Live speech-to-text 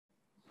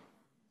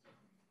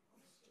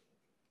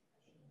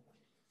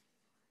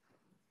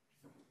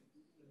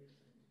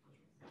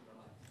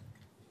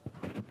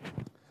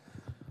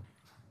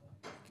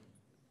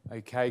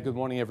Okay, good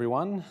morning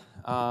everyone.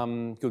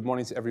 Good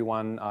morning to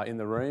everyone in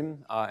the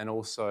room and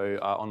also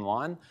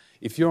online.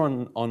 If you're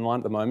online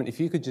at the moment, if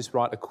you could just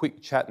write a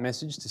quick chat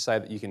message to say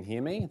that you can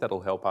hear me, that'll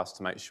help us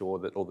to make sure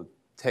that all the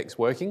tech's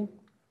working.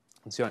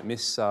 And so you don't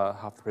miss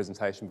half the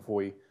presentation before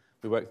we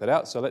work that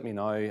out. So let me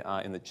know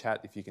in the chat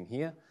if you can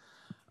hear.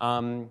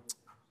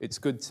 It's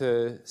good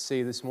to see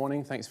you this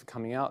morning. Thanks for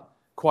coming out.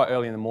 Quite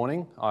early in the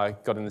morning. I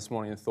got in this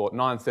morning and thought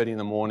 9:30 in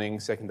the morning,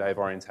 second day of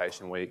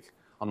orientation week.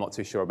 I'm not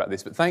too sure about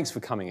this, but thanks for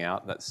coming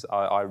out.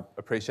 I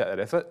appreciate that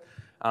effort.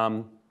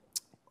 I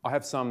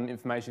have some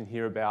information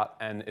here about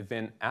an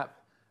event app.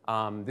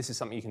 This is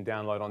something you can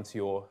download onto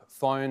your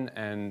phone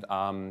and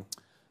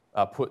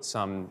put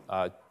some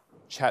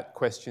chat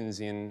questions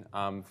in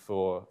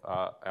for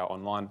our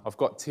online. I've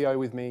got Tio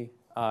with me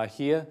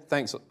here.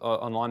 Thanks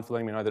online for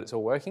letting me know that it's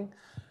all working.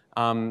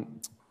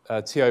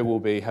 Tio will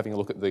be having a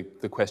look at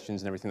the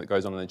questions and everything that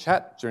goes on in the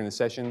chat during the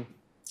session.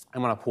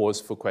 And when I pause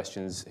for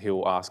questions,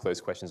 he'll ask those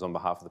questions on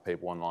behalf of the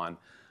people online.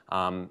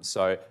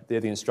 So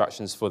they're the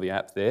instructions for the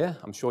app there.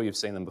 I'm sure you've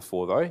seen them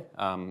before though,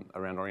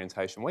 around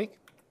orientation week.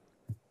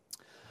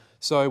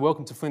 So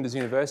welcome to Flinders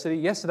University.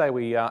 Yesterday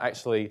we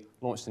actually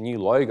launched a new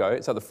logo.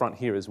 It's at the front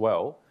here as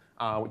well,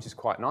 which is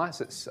quite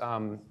nice. It's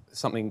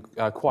something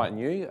quite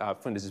new.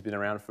 Flinders has been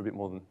around for a bit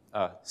more than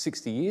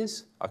 60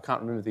 years. I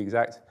can't remember the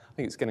exact, I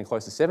think it's getting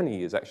close to 70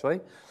 years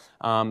actually.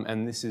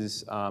 And this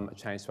is a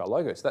change to our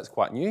logo, so that's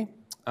quite new.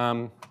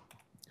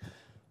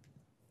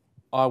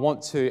 I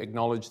want to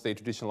acknowledge the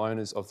traditional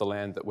owners of the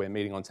land that we're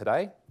meeting on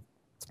today,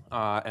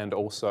 and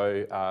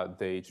also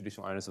the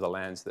traditional owners of the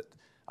lands that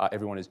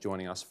everyone is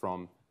joining us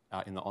from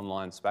in the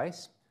online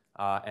space,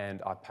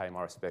 and I pay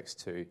my respects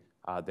to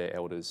their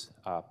elders,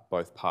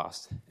 both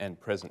past and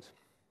present.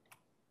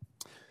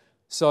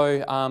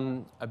 So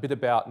a bit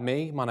about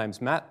me. My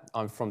name's Matt.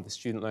 I'm from the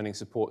Student Learning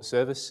Support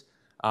Service.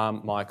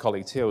 My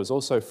colleague Tio is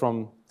also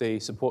from the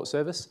support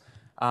service.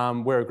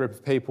 We're a group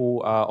of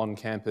people on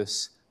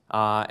campus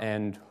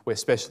and we're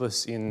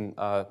specialists in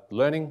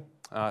learning,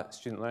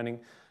 student learning.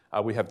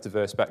 We have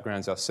diverse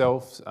backgrounds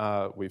ourselves.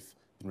 We've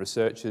been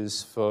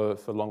researchers for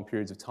long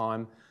periods of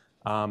time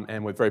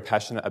and we're very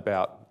passionate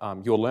about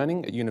your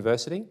learning at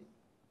university.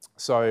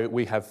 So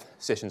we have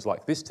sessions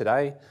like this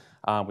today.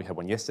 We had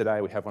one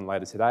yesterday, we have one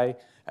later today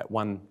at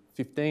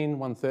 1:15,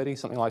 1:30,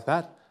 something like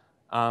that.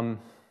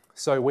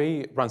 So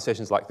we run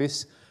sessions like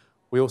this.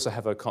 We also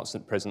have a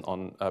constant presence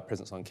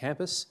on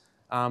campus.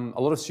 A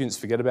lot of students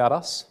forget about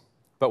us,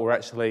 but we're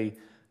actually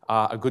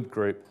a good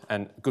group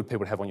and good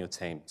people to have on your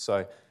team.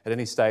 So at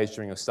any stage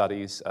during your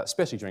studies,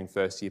 especially during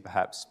first year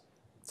perhaps,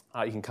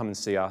 you can come and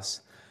see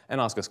us and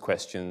ask us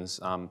questions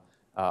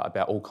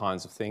about all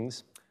kinds of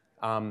things.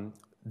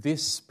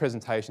 This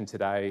presentation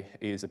today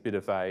is a bit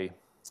of a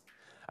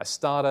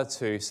starter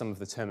to some of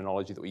the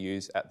terminology that we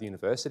use at the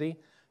university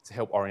to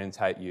help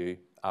orientate you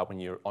when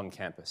you're on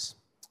campus.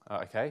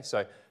 Okay,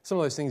 so some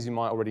of those things you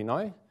might already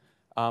know.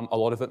 A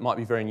lot of it might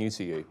be very new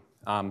to you.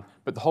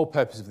 But the whole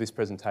purpose of this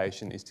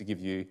presentation is to give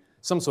you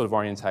some sort of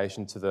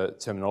orientation to the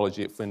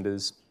terminology at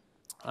Flinders,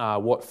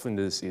 what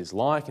Flinders is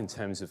like in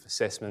terms of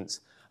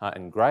assessments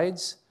and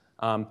grades.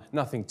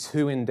 Nothing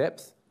too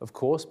in-depth, of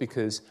course,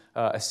 because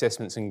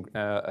assessments and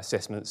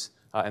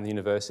the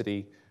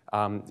university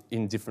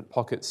in different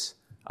pockets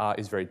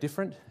is very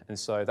different. And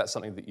so that's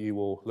something that you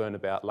will learn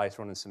about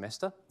later on in the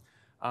semester.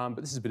 But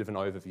this is a bit of an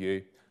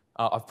overview.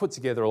 I've put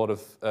together a lot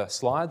of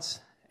slides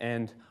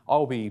and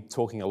I'll be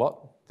talking a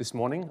lot this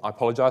morning. I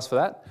apologise for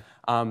that.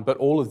 But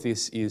all of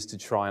this is to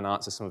try and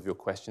answer some of your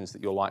questions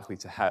that you're likely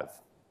to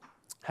have.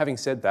 Having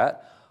said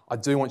that, I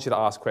do want you to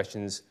ask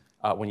questions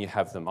when you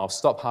have them. I'll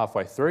stop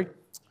halfway through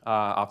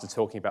after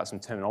talking about some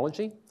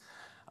terminology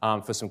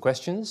for some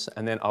questions,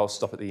 and then I'll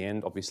stop at the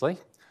end, obviously,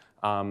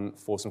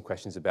 for some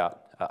questions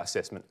about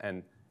assessment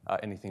and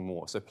anything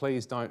more. So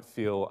please don't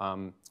feel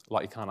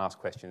like you can't ask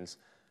questions.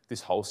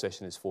 This whole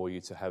session is for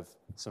you to have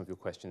some of your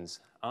questions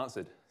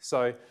answered.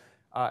 So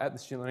at the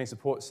Student Learning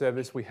Support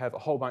Service, we have a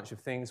whole bunch of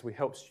things. We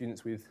help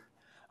students with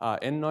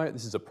EndNote.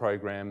 This is a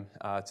program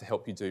to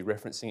help you do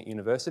referencing at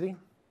university.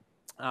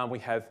 We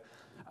have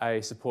a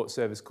support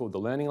service called the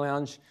Learning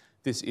Lounge.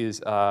 This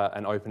is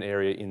an open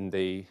area in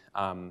the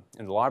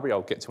library.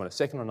 I'll get to in a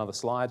second on another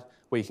slide,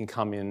 where you can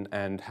come in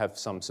and have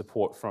some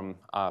support from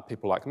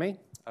people like me,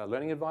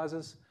 learning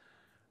advisors.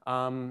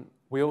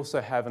 We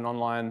also have an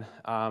online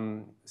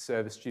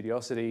service,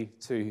 Studiosity,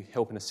 to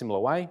help in a similar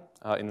way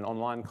in an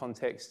online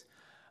context.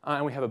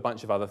 And we have a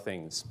bunch of other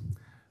things.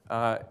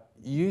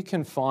 You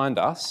can find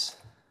us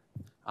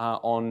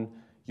on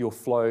your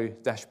Flow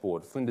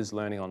dashboard, Flinders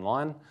Learning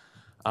Online.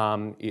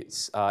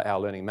 It's our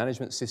learning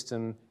management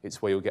system.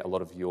 It's where you'll get a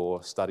lot of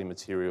your study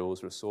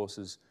materials,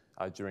 resources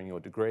during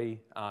your degree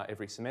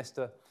every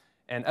semester.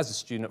 And as a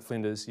student at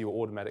Flinders, you will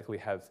automatically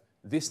have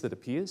this that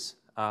appears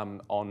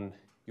on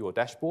your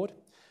dashboard.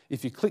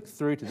 If you click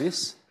through to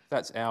this,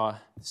 that's our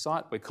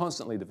site. We're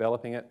constantly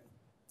developing it.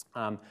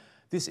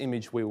 This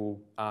image we will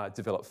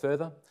develop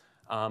further,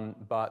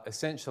 but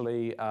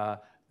essentially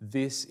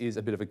this is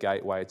a bit of a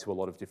gateway to a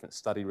lot of different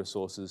study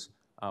resources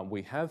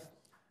we have.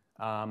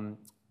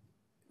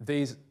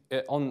 these,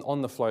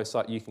 on the flow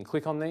site, you can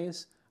click on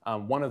these.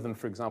 One of them,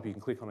 for example, you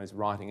can click on is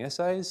writing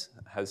essays.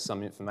 It has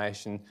some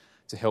information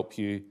to help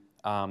you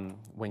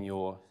when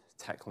you're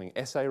tackling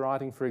essay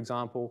writing, for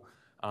example.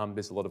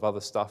 There's a lot of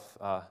other stuff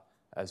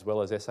as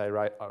well as essay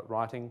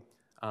writing.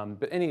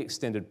 But any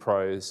extended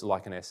prose,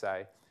 like an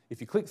essay, if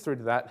you click through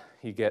to that,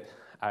 you get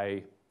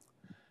a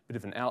bit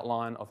of an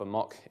outline of a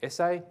mock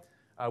essay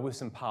with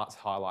some parts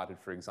highlighted,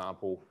 for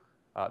example.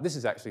 This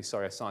is actually,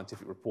 sorry, a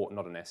scientific report,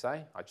 not an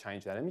essay. I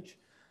changed that image.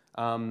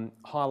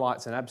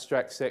 Highlights an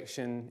abstract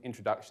section,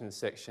 introduction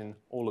section,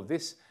 all of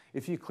this.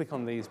 If you click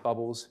on these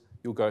bubbles,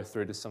 you'll go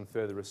through to some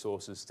further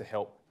resources to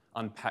help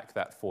unpack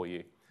that for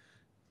you.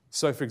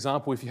 So for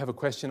example, if you have a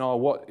question, oh,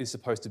 what is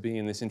supposed to be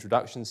in this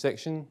introduction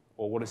section,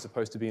 or what is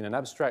supposed to be in an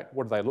abstract,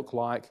 what do they look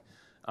like,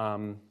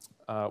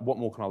 what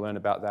more can I learn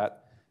about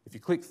that? If you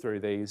click through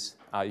these,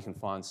 you can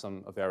find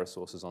some of our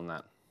resources on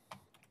that.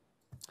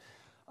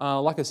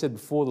 Like I said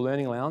before, the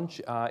Learning Lounge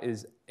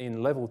is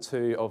in level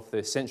 2 of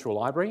the Central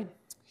Library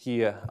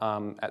here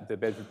at the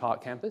Bedford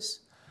Park campus.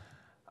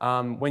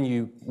 When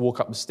you walk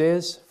up the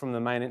stairs from the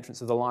main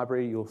entrance of the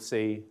library, you'll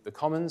see the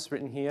Commons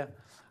written here,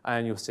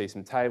 and you'll see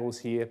some tables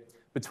here.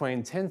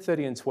 Between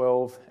 10:30 and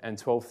 12 and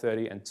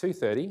 12:30 and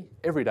 2:30,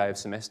 every day of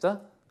semester,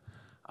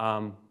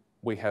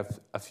 we have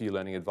a few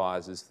learning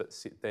advisors that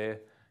sit there.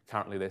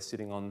 Currently, they're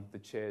sitting on the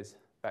chairs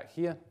back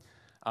here,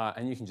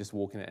 and you can just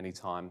walk in at any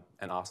time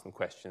and ask them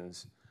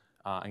questions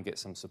and get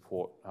some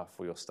support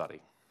for your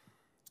study.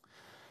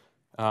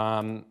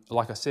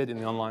 Like I said, in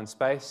the online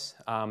space,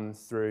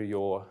 through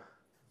your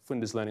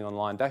Flinders Learning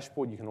Online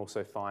dashboard, you can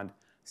also find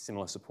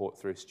similar support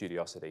through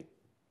Studiosity.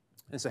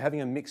 And so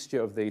having a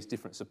mixture of these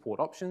different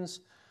support options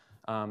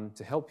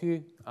to help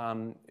you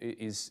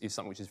is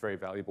something which is very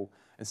valuable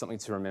and something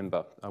to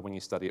remember when you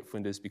study at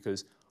Flinders,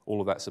 because all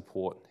of that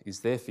support is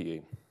there for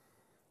you.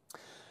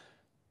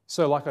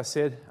 So like I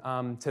said,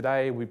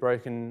 today we've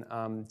broken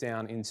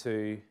down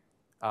into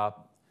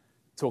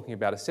talking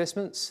about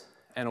assessments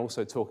and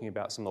also talking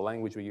about some of the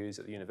language we use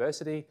at the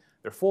university.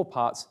 There are 4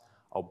 parts.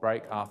 I'll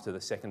break after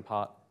the second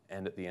part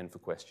and at the end for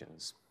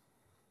questions.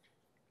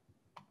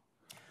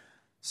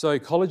 So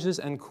colleges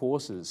and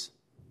courses.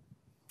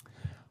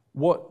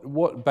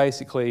 What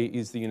basically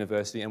is the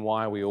university and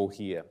why are we all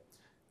here?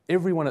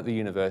 Everyone at the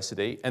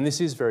university, and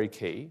this is very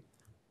key,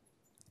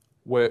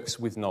 works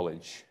with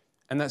knowledge.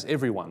 And that's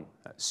everyone.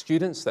 That's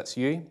students, that's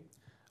you,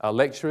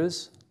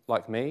 lecturers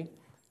like me,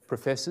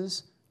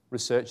 professors,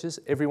 researchers,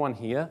 everyone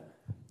here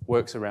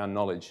works around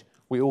knowledge.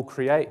 We all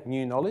create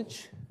new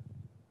knowledge.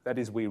 That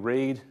is, we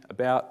read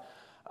about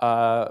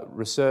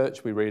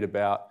research, we read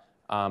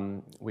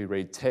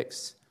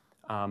texts,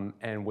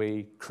 and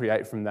we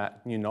create from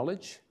that new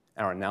knowledge,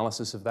 our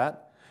analysis of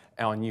that,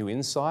 our new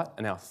insight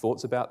and our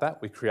thoughts about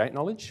that. We create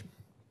knowledge.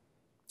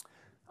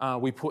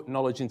 We put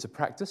knowledge into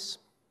practice.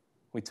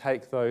 We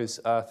take those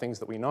things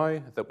that we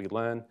know, that we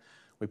learn,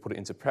 we put it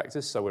into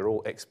practice, so we're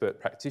all expert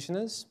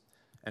practitioners.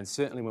 And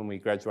certainly when we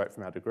graduate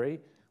from our degree,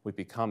 we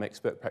become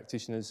expert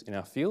practitioners in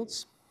our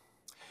fields.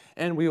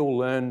 And we all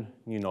learn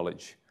new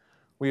knowledge.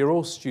 We are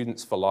all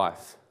students for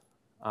life.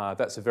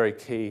 That's a very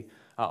key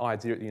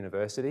idea at the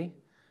university.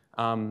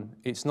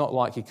 It's not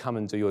like you come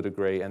and do your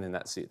degree and then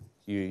that's it.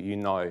 You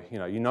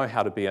know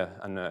how to be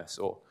a nurse,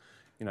 or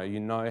you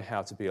know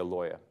how to be a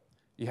lawyer.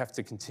 You have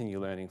to continue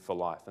learning for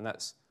life, and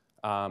that's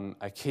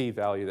a key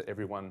value that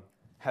everyone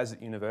has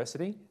at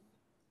university.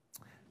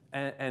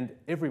 And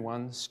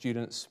everyone,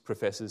 students,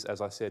 professors, as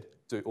I said,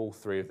 do all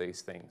 3 of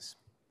these things.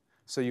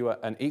 So you are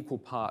an equal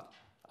part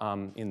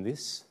in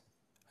this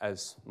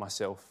as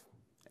myself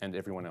and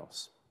everyone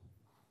else.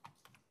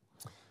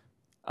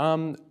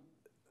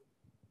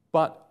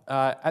 But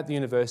at the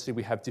university,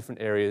 we have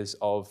different areas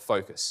of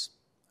focus.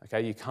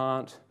 Okay, you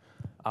can't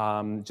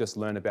just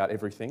learn about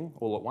everything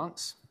all at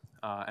once,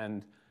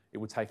 and it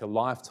would take a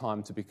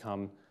lifetime to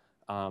become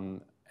a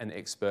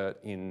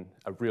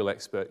real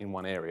expert in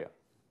one area.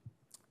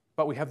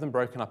 But we have them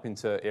broken up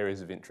into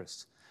areas of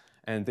interest,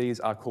 and these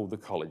are called the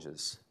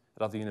colleges.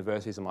 At other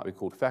universities, it might be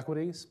called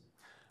faculties,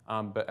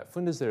 but at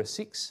Flinders there are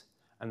 6,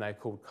 and they're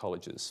called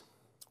colleges.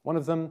 One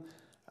of them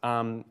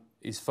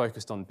is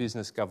focused on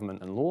business,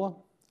 government and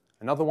law.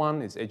 Another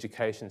one is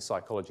education,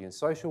 psychology and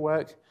social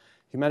work,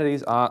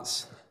 humanities,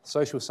 arts,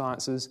 social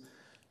sciences,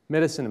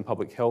 medicine and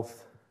public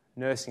health,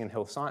 nursing and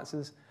health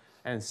sciences,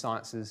 and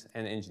sciences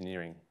and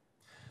engineering.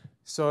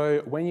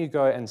 So when you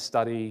go and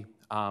study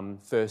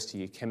first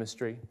year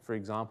chemistry, for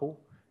example,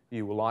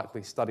 you will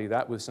likely study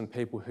that with some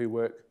people who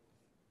work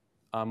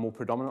more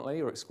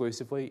predominantly or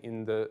exclusively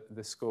in the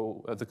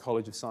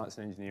College of Science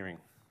and Engineering.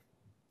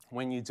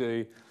 When you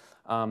do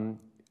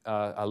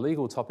a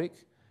legal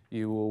topic,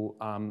 you will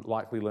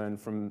likely learn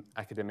from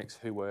academics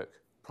who work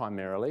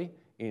primarily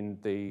in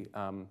the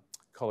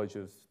College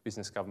of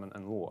Business, Government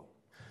and Law.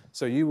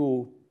 So you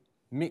will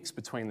mix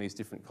between these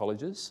different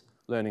colleges,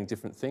 learning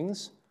different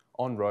things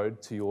en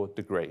road to your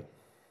degree.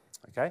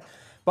 Okay?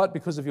 But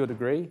because of your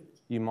degree,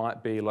 you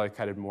might be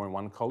located more in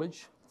one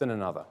college than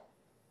another.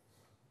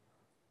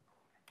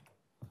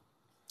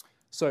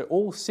 So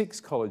all 6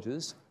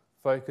 colleges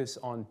focus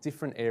on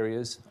different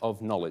areas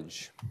of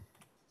knowledge.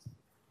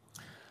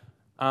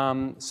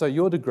 So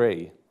your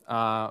degree.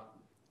 The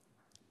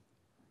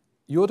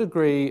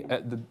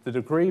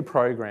degree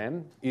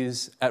program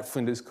is at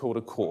Flinders called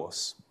a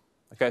course.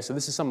 Okay, so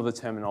this is some of the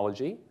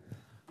terminology.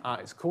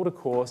 It's called a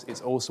course,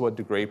 it's also a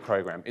degree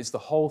program. It's the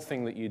whole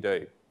thing that you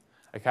do,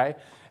 okay?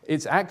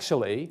 It's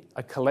actually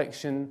a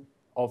collection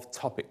of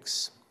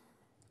topics,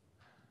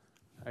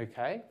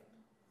 okay?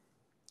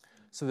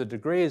 So the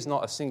degree is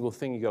not a single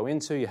thing you go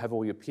into, you have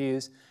all your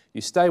peers,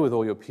 you stay with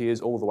all your peers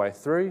all the way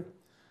through,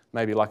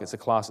 maybe like it's a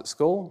class at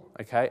school,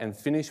 okay, and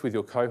finish with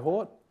your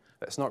cohort.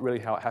 That's not really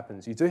how it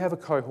happens. You do have a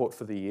cohort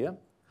for the year,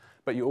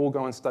 but you all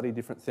go and study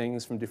different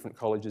things from different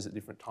colleges at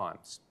different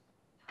times,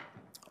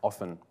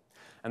 often.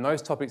 And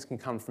those topics can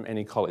come from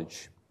any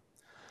college.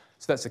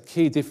 So that's a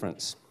key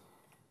difference.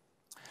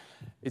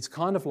 It's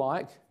kind of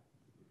like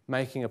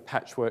making a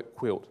patchwork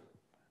quilt,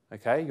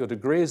 okay? Your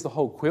degree is the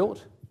whole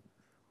quilt,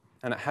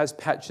 and it has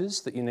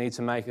patches that you need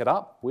to make it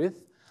up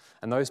with,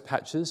 and those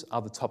patches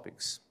are the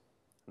topics.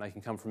 And they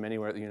can come from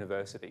anywhere at the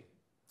university.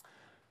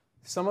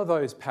 Some of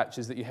those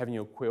patches that you have in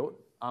your quilt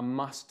are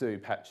must-do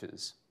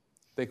patches.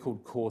 They're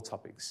called core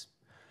topics.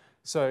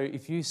 So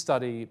if you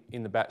study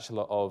in the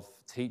Bachelor of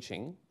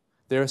Teaching,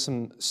 there are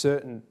some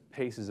certain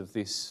pieces of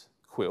this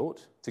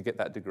quilt to get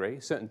that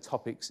degree, certain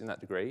topics in that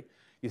degree,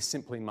 you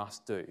simply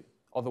must do.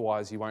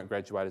 Otherwise, you won't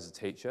graduate as a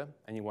teacher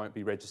and you won't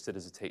be registered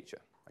as a teacher,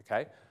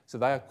 okay? So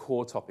they are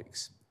core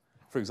topics.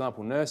 For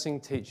example,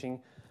 nursing,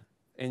 teaching,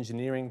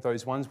 engineering,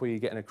 those ones where you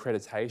get an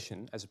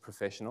accreditation as a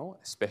professional,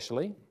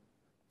 especially,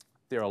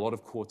 there are a lot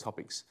of core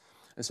topics.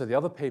 And so the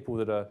other people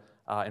that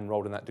are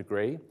enrolled in that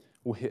degree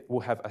will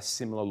have a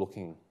similar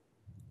looking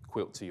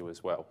quilt to you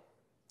as well.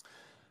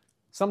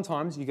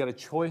 Sometimes you get a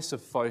choice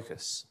of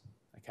focus,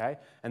 okay?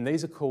 And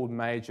these are called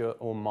major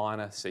or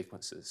minor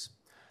sequences.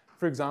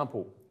 For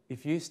example,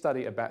 if you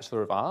study a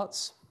Bachelor of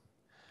Arts,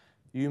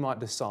 you might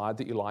decide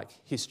that you like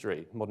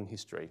history, modern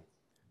history.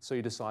 So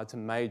you decide to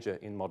major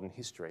in modern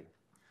history.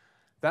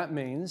 That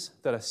means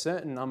that a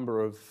certain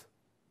number of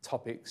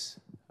topics,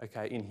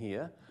 okay, in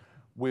here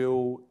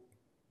will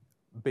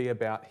be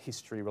about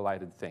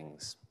history-related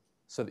things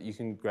so that you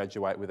can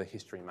graduate with a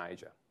history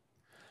major.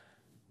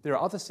 There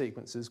are other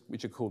sequences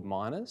which are called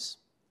minors,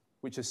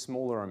 which are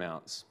smaller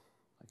amounts,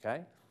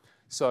 okay?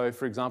 So,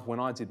 for example, when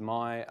I did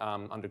my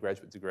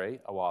undergraduate degree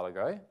a while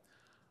ago,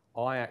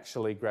 I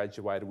actually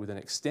graduated with an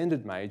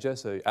extended major,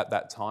 so at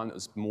that time it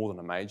was more than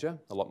a major,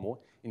 a lot more,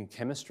 in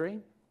chemistry.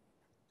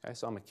 Okay,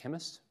 so I'm a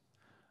chemist,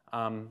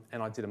 and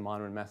I did a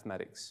minor in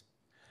mathematics.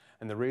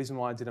 And the reason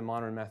why I did a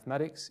minor in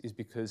mathematics is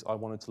because I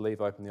wanted to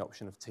leave open the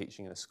option of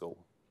teaching in a school.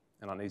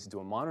 And I needed to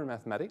do a minor in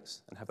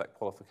mathematics and have that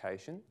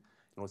qualification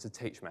in order to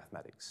teach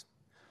mathematics.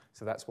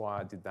 So that's why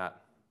I did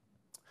that.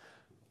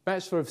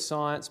 Bachelor of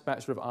Science,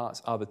 Bachelor of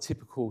Arts are the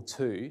typical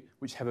two,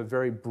 which have a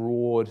very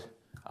broad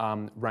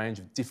range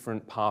of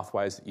different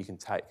pathways that you can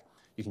take.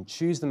 You can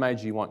choose the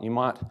major you want. You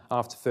might,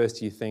 after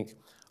first year, think,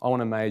 I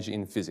want to major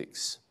in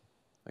physics,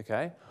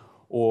 okay?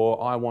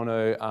 Or I want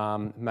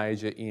to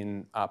major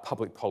in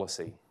public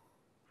policy.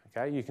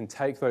 Okay, you can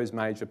take those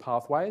major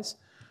pathways,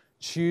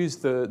 choose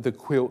the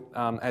quilt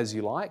as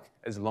you like,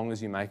 as long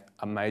as you make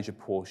a major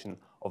portion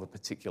of a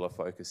particular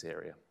focus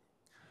area.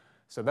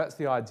 So that's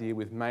the idea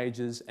with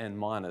majors and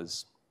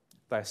minors.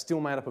 They're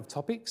still made up of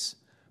topics,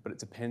 but it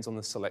depends on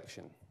the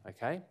selection,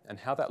 okay? And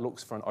how that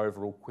looks for an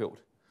overall quilt,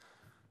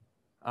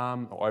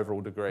 or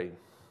overall degree.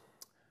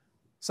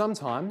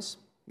 Sometimes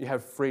you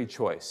have free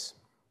choice,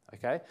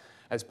 okay?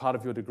 As part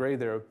of your degree,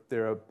 there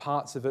are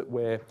parts of it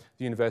where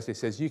the university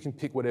says you can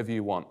pick whatever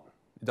you want.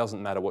 It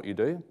doesn't matter what you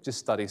do, just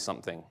study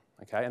something,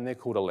 okay? And they're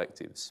called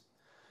electives.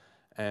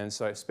 And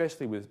so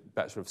especially with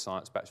Bachelor of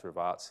Science, Bachelor of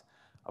Arts,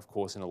 of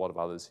course in a lot of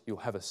others, you'll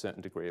have a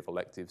certain degree of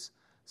electives.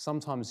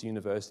 Sometimes the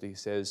university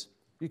says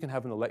you can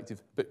have an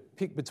elective, but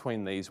pick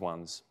between these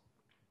ones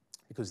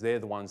because they're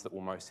the ones that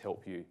will most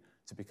help you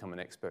to become an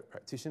expert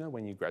practitioner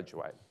when you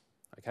graduate,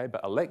 okay?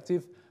 But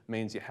elective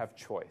means you have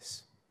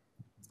choice.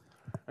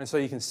 And so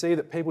you can see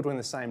that people doing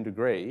the same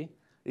degree,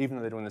 even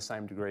though they're doing the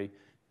same degree,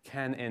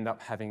 can end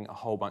up having a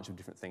whole bunch of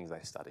different things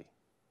they study.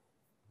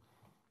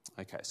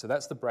 Okay, so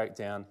that's the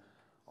breakdown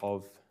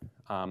of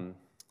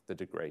the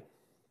degree.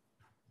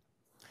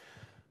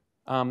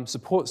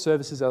 Support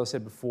services, as I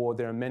said before,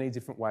 there are many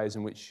different ways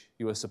in which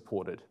you are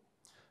supported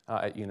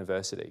at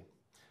university.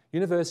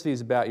 University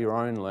is about your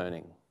own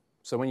learning.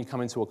 So when you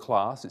come into a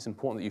class, it's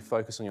important that you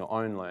focus on your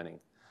own learning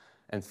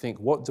and think,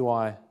 what do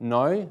I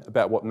know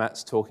about what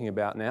Matt's talking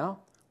about now?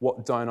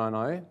 What don't I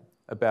know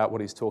about what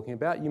he's talking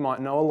about? You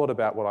might know a lot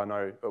about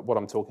what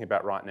I'm talking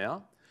about right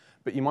now,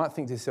 but you might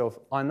think to yourself,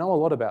 I know a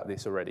lot about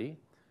this already,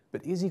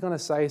 but is he going to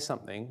say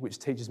something which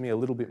teaches me a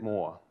little bit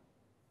more,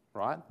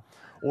 right?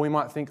 Or you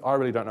might think, I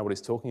really don't know what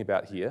he's talking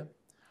about here.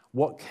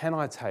 What can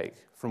I take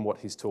from what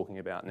he's talking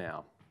about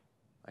now?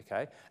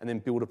 Okay, and then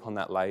build upon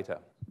that later.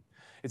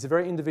 It's a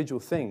very individual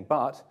thing,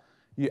 but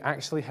you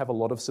actually have a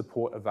lot of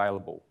support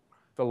available.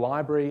 The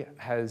library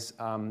has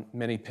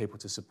many people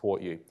to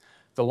support you.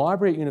 The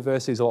library at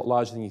university is a lot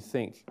larger than you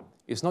think.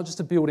 it's not just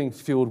a building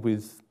filled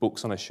with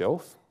books on a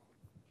shelf.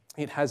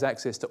 It has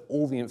access to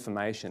all the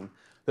information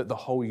that the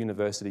whole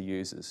university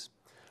uses.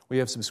 We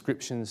have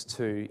subscriptions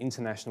to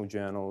international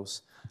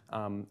journals.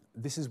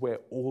 This is where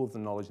all of the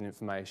knowledge and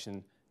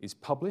information is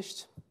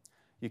published.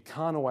 You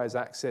can't always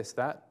access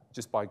that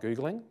just by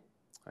Googling,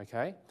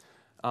 okay?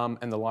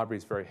 And the library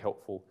is very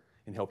helpful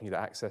in helping you to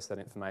access that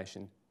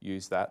information,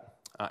 use that,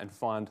 and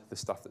find the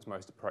stuff that's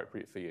most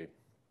appropriate for you.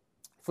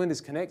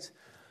 Flinders Connect,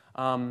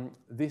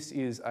 this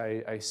is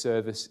a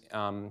service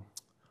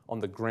on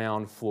the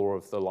ground floor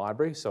of the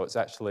library, so it's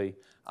actually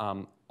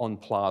on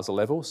plaza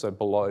level, so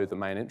below the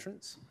main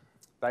entrance.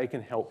 They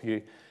can help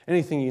you,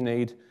 anything you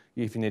need,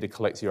 if you need to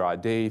collect your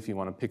ID, if you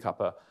want to pick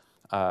up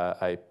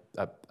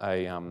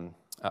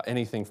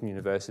anything from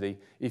university,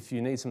 if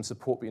you need some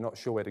support but you're not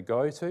sure where to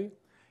go to,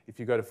 if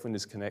you go to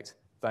Flinders Connect,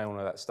 they all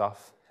know that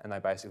stuff, and they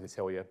basically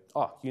tell you,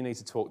 oh, you need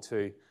to talk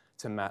to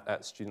Matt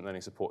at Student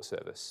Learning Support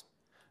Service.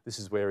 This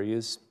is where he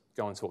is.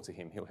 Go and talk to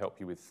him. He'll help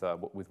you with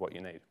what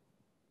you need.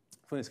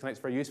 Flinders Connect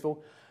is very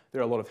useful.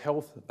 There are a lot of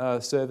health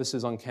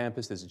services on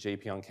campus. There's a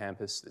GP on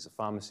campus. There's a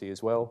pharmacy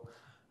as well.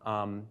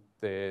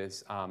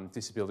 There's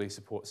disability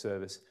support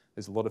service.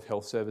 There's a lot of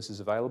health services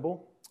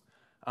available.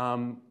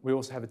 We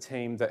also have a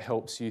team that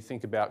helps you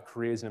think about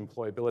careers and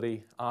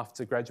employability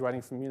after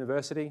graduating from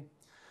university.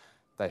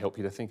 They help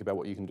you to think about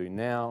what you can do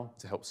now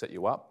to help set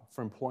you up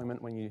for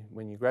employment when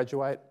you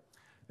graduate.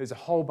 There's a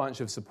whole bunch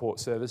of support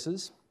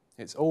services.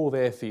 It's all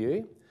there for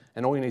you,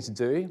 and all you need to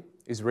do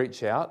is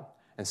reach out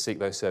and seek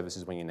those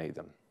services when you need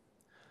them.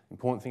 The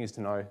important thing is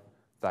to know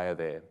they are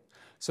there.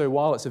 So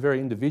while it's a very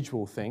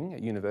individual thing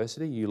at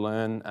university, you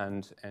learn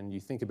and you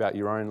think about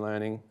your own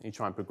learning, you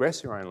try and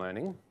progress your own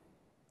learning,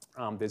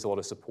 there's a lot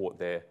of support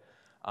there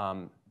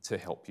to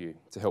help you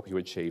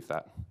achieve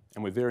that.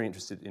 And we're very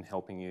interested in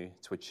helping you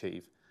to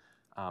achieve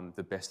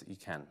the best that you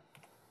can.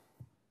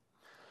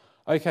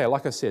 Okay,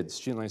 like I said,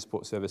 Student Learning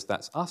Support Service,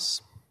 that's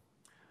us.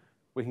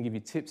 We can give you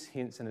tips,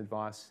 hints and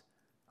advice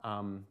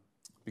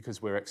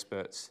because we're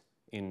experts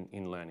in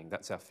learning.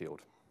 That's our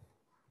field.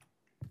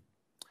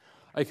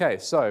 Okay,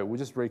 so we'll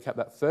just recap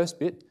that first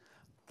bit.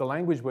 The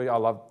language I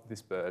love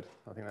this bird.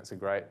 I think that's a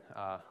great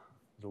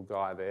little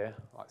guy there.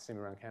 I like to see him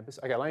around campus.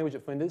 Okay, language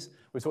at Flinders.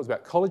 We've talked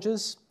about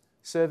colleges,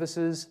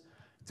 services,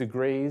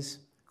 degrees,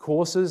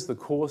 courses. The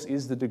course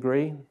is the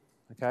degree.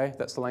 Okay,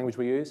 that's the language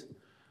we use.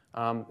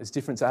 It's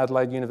different to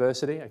Adelaide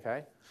University.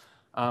 Okay,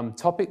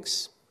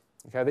 topics.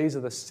 Okay, these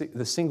are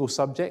the single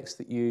subjects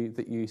that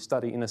you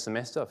study in a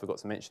semester. I forgot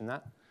to mention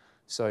that.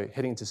 So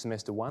heading to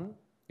semester 1,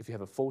 if you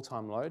have a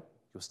full-time load,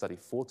 you'll study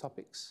 4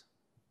 topics,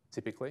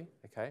 typically,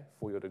 okay,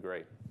 for your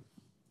degree.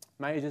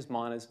 Majors,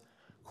 minors,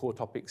 core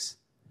topics,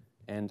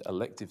 and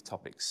elective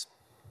topics.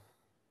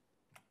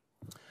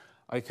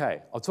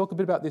 Okay, I'll talk a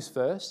bit about this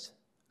first,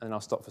 and then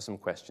I'll stop for some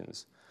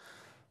questions.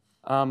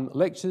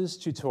 Lectures,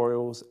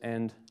 tutorials,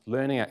 and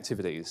learning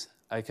activities.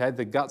 Okay,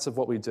 the guts of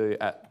what we do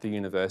at the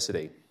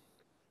university.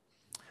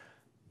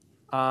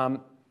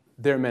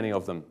 There are many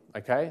of them,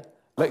 okay?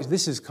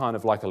 This is kind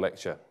of like a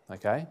lecture,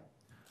 okay?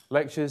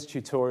 Lectures,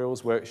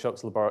 tutorials,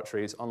 workshops,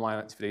 laboratories, online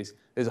activities.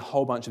 There's a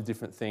whole bunch of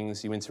different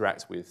things you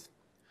interact with.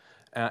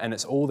 And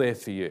it's all there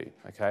for you,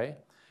 okay?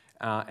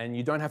 And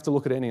you don't have to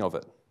look at any of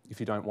it if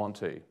you don't want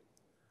to.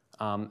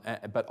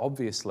 But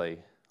obviously,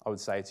 I would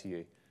say to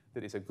you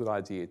that it's a good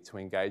idea to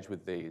engage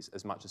with these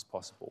as much as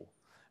possible.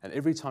 And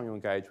every time you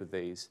engage with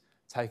these,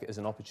 take it as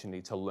an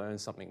opportunity to learn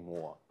something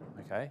more,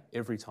 okay?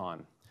 Every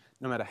time.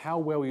 No matter how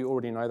well you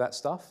already know that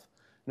stuff,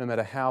 no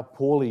matter how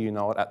poorly you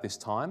know it at this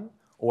time,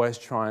 always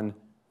try and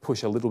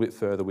push a little bit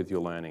further with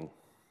your learning.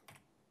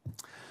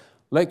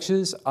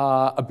 Lectures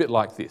are a bit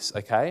like this,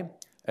 okay?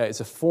 It's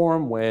a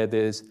forum where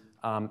there's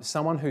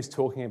someone who's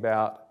talking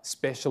about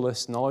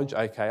specialist knowledge.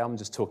 Okay, I'm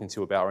just talking to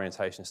you about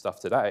orientation stuff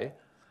today.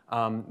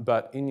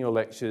 But in your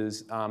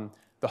lectures,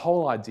 the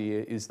whole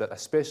idea is that a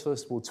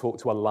specialist will talk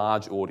to a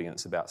large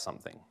audience about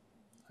something,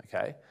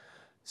 okay?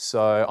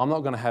 So I'm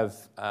not going to have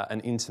an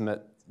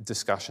intimate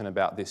discussion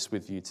about this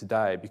with you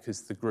today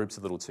because the group's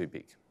a little too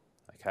big,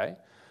 okay?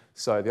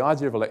 So the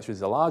idea of a lecture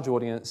is a large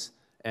audience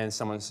and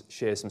someone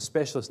shares some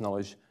specialist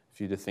knowledge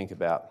for you to think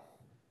about.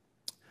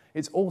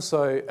 It's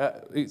also,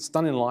 it's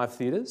done in live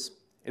theatres.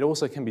 It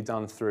also can be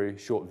done through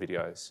short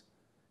videos.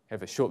 You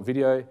have a short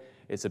video,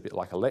 it's a bit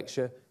like a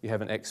lecture. You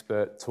have an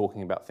expert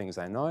talking about things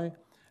they know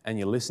and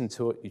you listen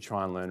to it, you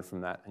try and learn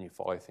from that and you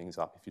follow things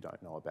up if you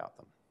don't know about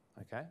them,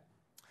 okay?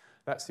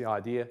 That's the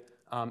idea.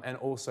 And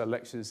also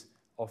lectures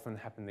often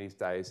happen these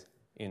days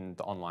in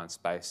the online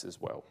space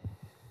as well.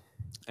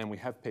 And we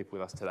have people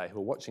with us today who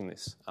are watching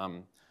this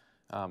on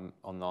the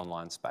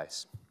online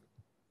space.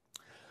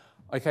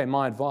 Okay,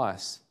 my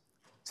advice,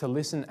 to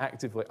listen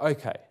actively.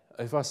 Okay,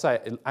 if I say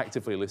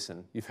actively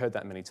listen, you've heard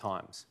that many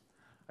times.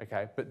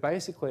 Okay, but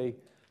basically,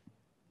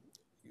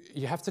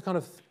 you have to kind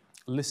of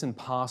listen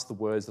past the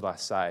words that I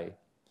say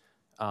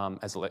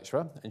as a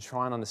lecturer and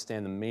try and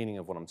understand the meaning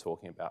of what I'm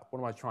talking about. What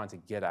am I trying to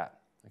get at,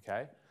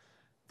 okay?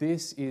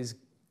 This is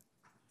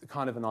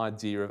kind of an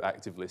idea of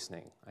active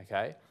listening,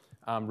 okay?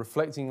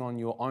 Reflecting on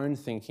your own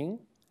thinking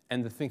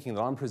and the thinking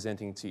that I'm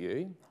presenting to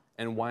you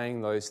and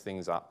weighing those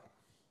things up.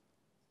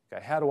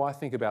 Okay, how do I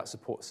think about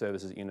support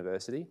services at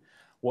university?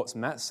 What's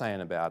Matt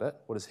saying about it?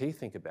 What does he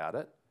think about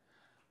it?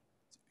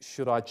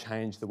 Should I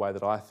change the way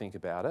that I think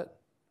about it?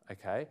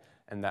 Okay,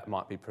 and that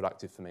might be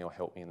productive for me or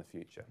help me in the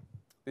future.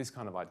 This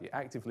kind of idea,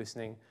 active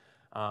listening.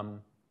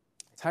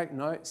 Take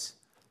notes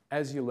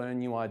as you learn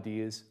new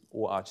ideas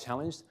or are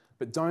challenged,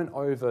 but don't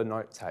over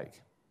note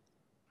take.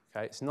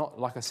 Okay, it's not,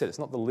 like I said, it's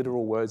not the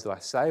literal words that I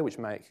say which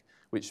make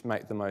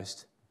the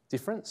most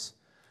difference.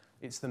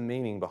 It's the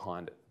meaning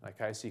behind it.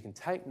 Okay, so you can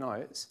take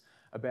notes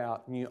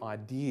about new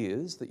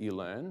ideas that you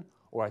learn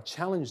or are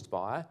challenged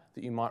by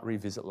that you might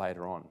revisit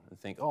later on and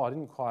think, oh, I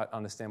didn't quite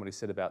understand what he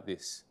said about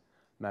this.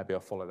 Maybe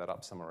I'll follow that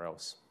up somewhere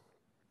else.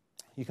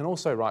 You can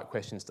also write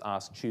questions to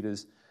ask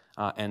tutors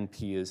and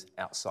peers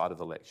outside of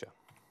the lecture.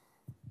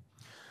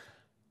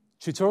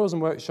 Tutorials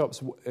and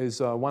workshops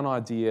is one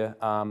idea,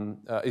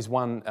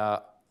 one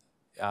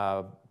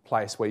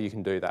place where you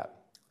can do that.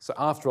 So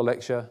after a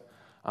lecture,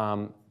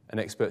 an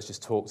expert's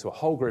just talked to a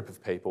whole group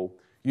of people.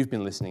 You've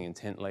been listening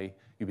intently.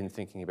 You've been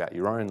thinking about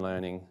your own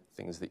learning,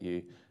 things that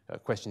you,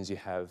 questions you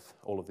have,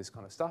 all of this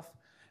kind of stuff.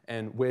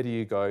 And where do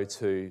you go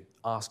to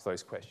ask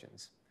those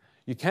questions?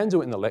 You can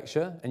do it in the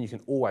lecture, and you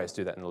can always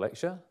do that in the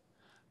lecture.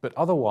 But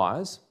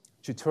otherwise,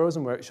 tutorials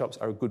and workshops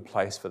are a good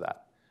place for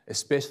that,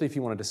 especially if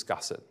you want to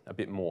discuss it a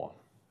bit more.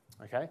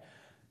 Okay?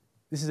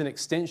 This is an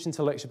extension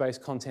to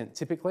lecture-based content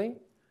typically.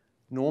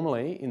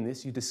 Normally, in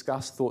this, you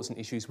discuss thoughts and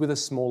issues with a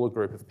smaller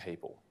group of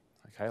people,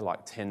 okay,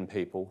 like 10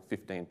 people,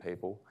 15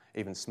 people,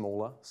 even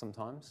smaller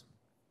sometimes.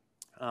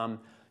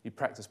 You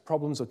practice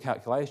problems or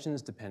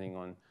calculations depending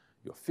on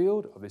your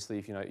field. Obviously,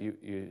 if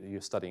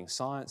you're studying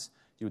science,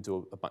 you'll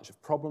do a bunch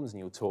of problems and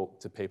you'll talk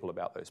to people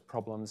about those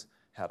problems,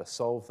 how to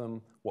solve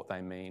them, what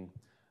they mean,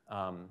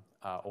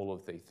 all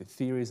of the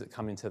theories that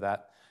come into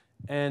that.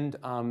 And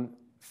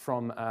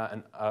from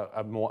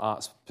a more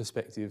arts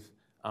perspective,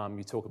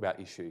 you talk about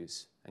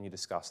issues and you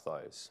discuss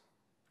those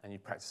and you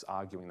practice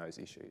arguing those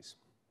issues.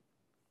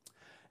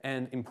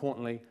 And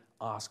importantly,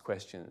 ask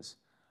questions.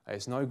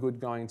 It's no good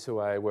going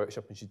to a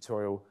workshop and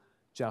tutorial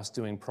just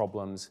doing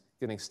problems,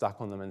 getting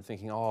stuck on them and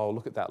thinking, oh, I'll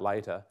look at that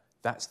later.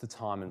 That's the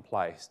time and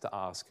place to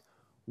ask,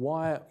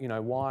 why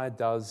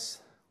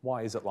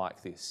is it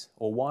like this?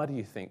 Or why do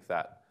you think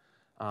that?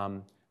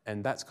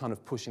 And that's kind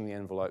of pushing the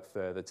envelope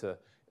further to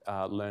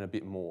learn a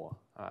bit more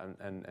and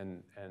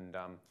kind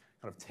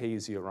of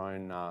tease your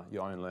own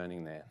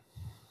learning there.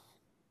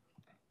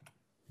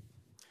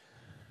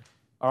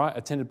 All right,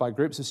 attended by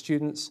groups of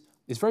students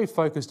is very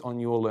focused on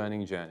your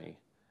learning journey.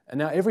 And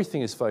now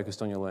everything is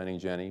focused on your learning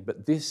journey,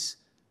 but this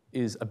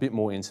is a bit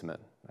more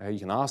intimate. Okay? You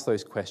can ask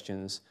those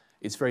questions.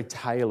 It's very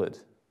tailored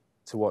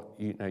to what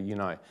you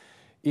know.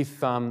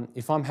 If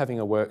I'm having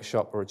a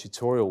workshop or a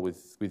tutorial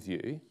with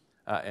you,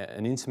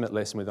 an intimate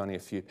lesson with only a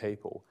few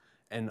people,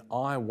 and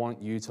I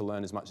want you to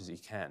learn as much as you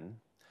can,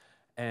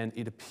 and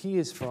it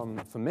appears for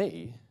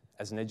me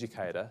as an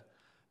educator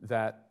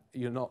that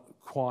you're not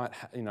quite,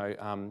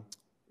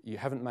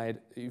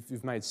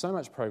 you've made so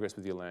much progress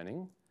with your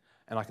learning,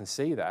 and I can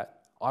see that,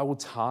 I will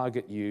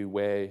target you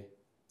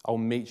I'll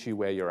meet you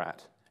where you're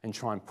at and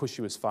try and push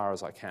you as far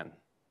as I can,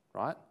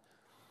 right?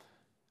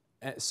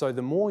 And so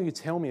the more you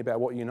tell me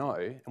about what you know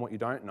and what you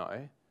don't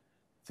know,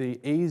 the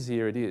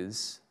easier it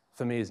is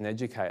for me as an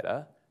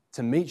educator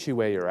to meet you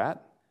where you're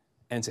at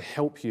and to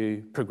help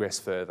you progress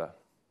further,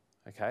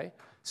 okay?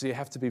 So you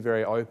have to be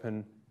very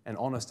open and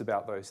honest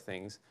about those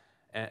things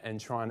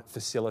and try and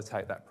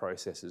facilitate that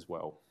process as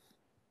well.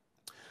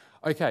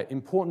 Okay,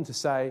 important to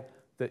say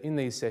that in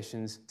these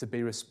sessions to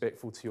be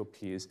respectful to your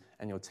peers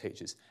and your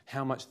teachers,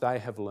 how much they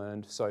have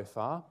learned so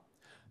far,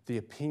 the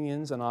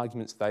opinions and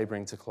arguments they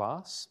bring to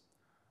class,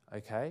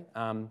 okay?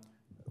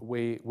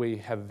 We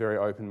have a very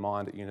open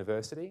mind at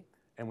university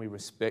and we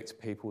respect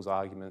people's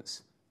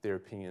arguments, their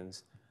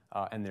opinions,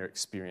 and their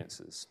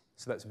experiences.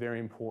 So that's very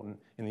important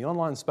in the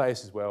online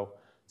space as well,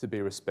 to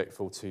be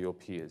respectful to your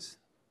peers.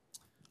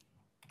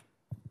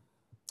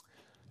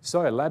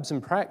 So labs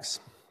and pracs,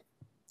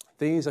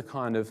 these are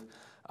kind of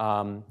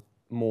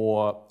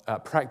more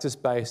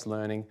practice-based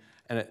learning,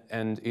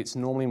 and it's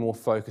normally more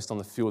focused on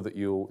the field that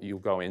you'll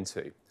go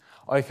into.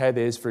 Okay,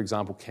 there's, for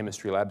example,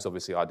 chemistry labs.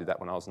 Obviously, I did that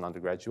when I was an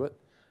undergraduate.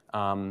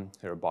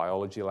 There are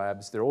biology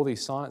labs. There are all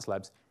these science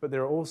labs, but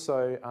there are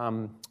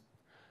also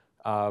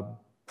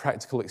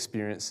practical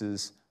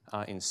experiences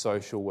in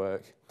social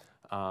work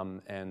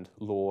and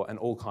law and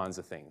all kinds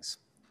of things.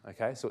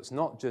 Okay, so it's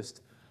not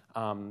just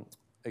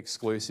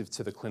exclusive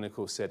to the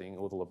clinical setting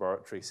or the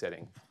laboratory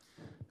setting.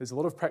 There's a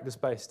lot of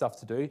practice-based stuff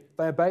to do.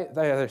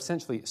 They are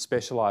essentially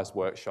specialised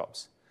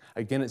workshops.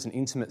 Again, it's an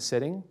intimate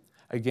setting.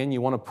 Again,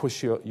 you want to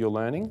push your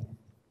learning,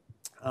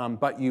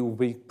 but you will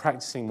be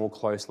practicing more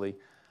closely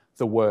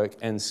the work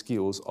and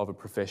skills of a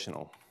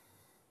professional.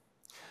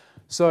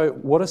 So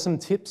what are some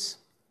tips?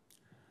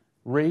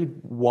 Read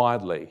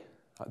widely.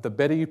 The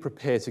better you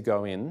prepare to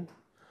go in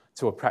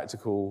to a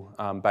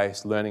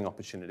practical-based learning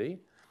opportunity,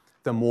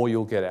 the more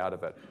you'll get out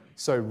of it.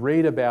 So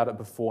read about it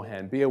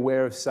beforehand. Be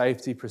aware of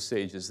safety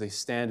procedures, these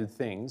standard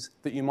things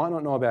that you might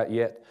not know about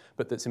yet,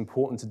 but that's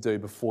important to do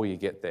before you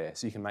get there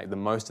so you can make the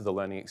most of the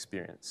learning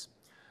experience.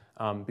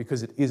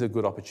 Because it is a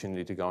good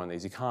opportunity to go on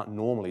these. You can't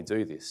normally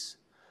do this.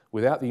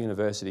 Without the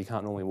university, you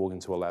can't normally walk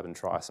into a lab and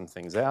try some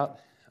things out,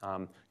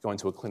 go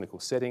into a clinical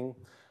setting,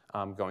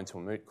 go into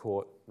a moot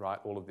court, right,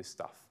 all of this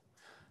stuff.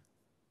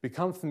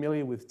 Become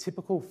familiar with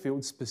typical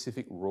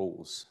field-specific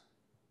rules.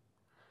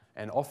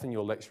 And often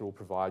your lecturer will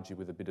provide you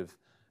with a bit of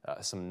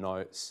some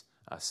notes,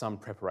 some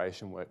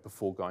preparation work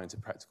before going to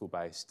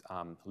practical-based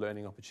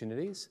learning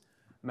opportunities.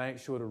 Make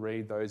sure to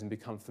read those and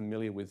become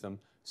familiar with them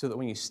so that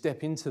when you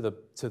step into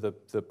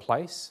the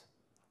place,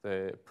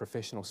 the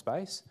professional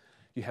space,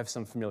 you have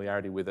some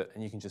familiarity with it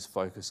and you can just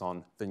focus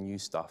on the new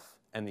stuff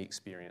and the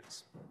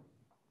experience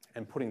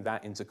and putting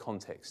that into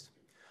context.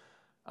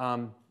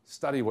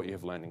 Study what you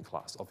have learned in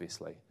class,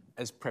 obviously,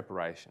 as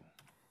preparation.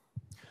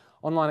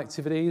 Online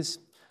activities.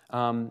 There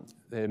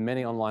are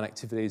many online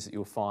activities that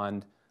you'll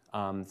find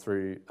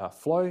through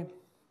Flow,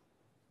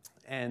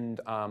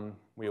 and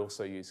we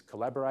also use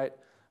Collaborate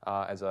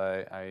as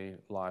a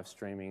live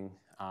streaming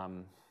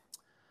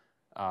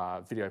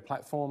video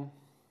platform.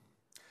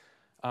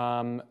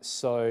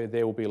 So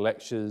there will be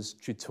lectures,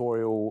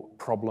 tutorial,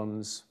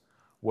 problems,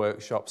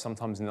 workshops,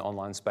 sometimes in the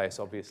online space,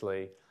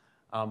 obviously,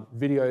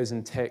 videos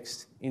and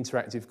text,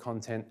 interactive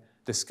content,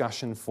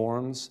 discussion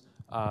forums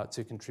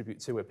to contribute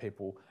to where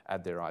people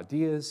add their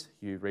ideas.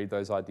 You read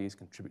those ideas,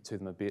 contribute to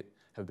them a bit,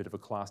 have a bit of a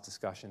class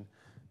discussion.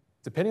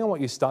 Depending on what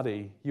you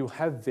study, you'll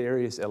have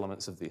various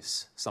elements of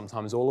this.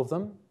 Sometimes all of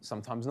them,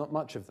 sometimes not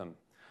much of them.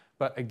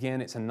 But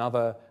again, it's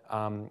another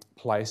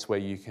place where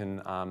you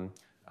can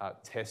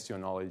test your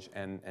knowledge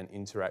and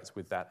interact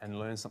with that and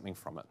learn something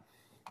from it.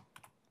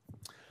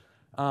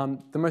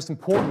 The most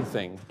important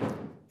thing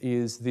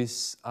is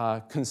this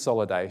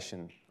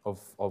consolidation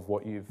of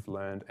what you've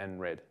learned and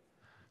read.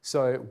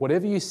 So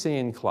whatever you see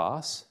in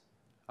class,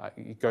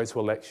 you go to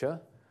a lecture.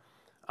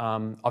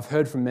 I've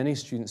heard from many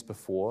students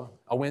before,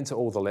 I went to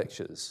all the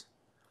lectures.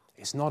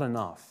 It's not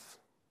enough,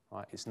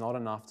 right? It's not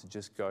enough to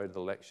just go to the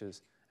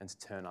lectures and to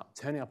turn up.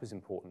 Turning up is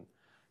important.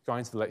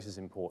 Going to the lectures is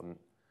important.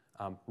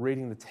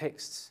 Reading the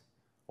texts,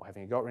 or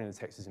having a go at reading the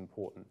text is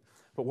important.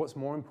 But what's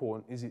more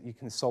important is that you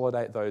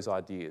consolidate those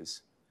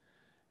ideas.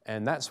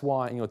 And that's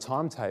why in your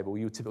timetable,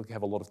 you typically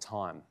have a lot of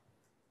time,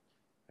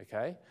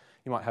 okay?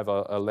 You might have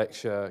a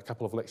lecture, a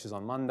couple of lectures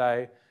on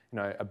Monday, you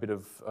know, a bit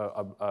of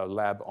a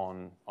lab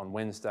on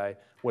Wednesday,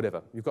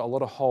 whatever. You've got a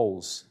lot of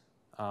holes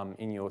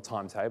in your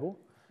timetable.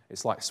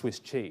 It's like Swiss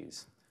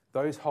cheese.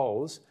 Those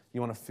holes you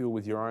want to fill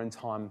with your own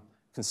time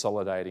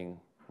consolidating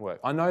work.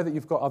 I know that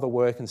you've got other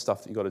work and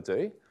stuff that you've got to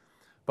do,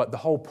 but the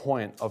whole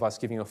point of us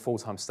giving you a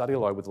full-time study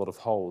load with a lot of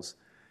holes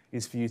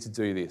is for you to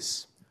do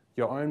this.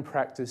 Your own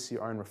practice,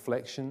 your own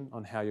reflection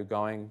on how you're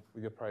going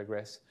with your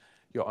progress,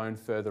 your own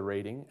further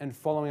reading, and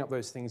following up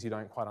those things you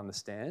don't quite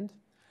understand,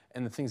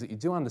 and the things that you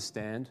do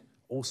understand,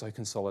 also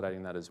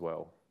consolidating that as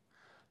well.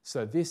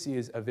 So this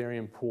is a very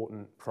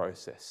important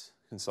process,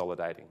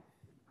 consolidating.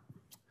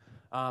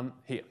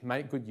 Here,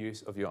 make good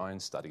use of your own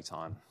study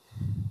time.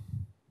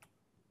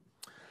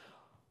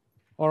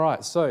 All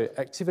right, so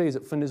activities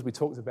at Flinders, we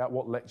talked about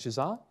what lectures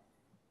are,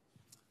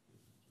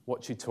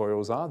 what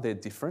tutorials are. They're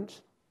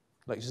different.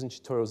 Lectures and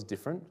tutorials are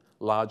different.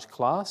 Large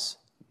class,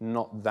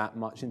 not that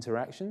much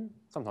interaction,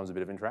 sometimes a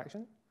bit of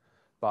interaction,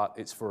 but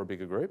it's for a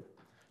bigger group.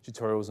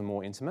 Tutorials are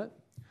more intimate.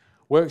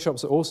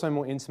 Workshops are also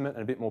more intimate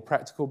and a bit more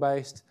practical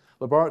based.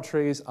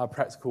 Laboratories are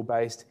practical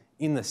based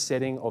in the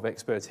setting of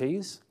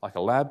expertise, like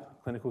a lab,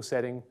 clinical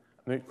setting,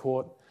 moot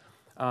court.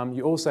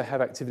 You also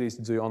have activities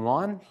to do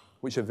online,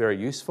 which are very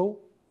useful.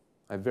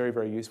 They're very,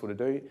 very useful to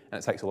do, and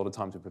it takes a lot of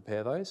time to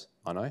prepare those.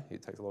 I know,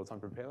 it takes a lot of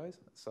time to prepare those,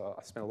 so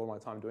I spend a lot of my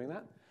time doing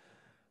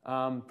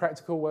that.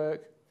 Practical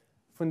work,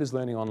 Flinders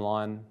Learning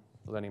Online,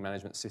 the learning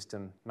management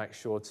system, make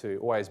sure to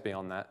always be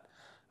on that.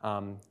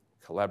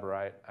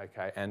 Collaborate,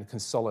 okay, and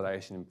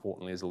consolidation,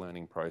 importantly, is a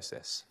learning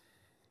process.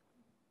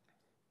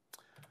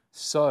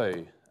 So,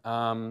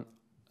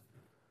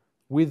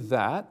 with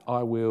that,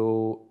 I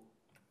will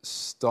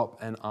stop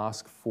and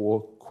ask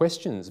for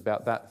questions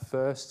about that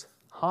first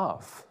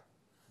half.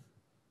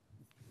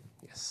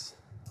 Yes.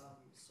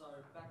 So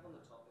back on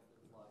the topic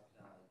of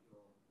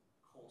your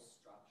course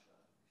structure,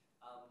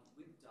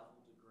 with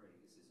double degrees,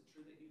 is it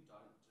true that you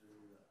don't do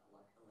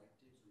electives, or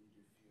you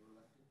do fewer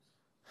electives?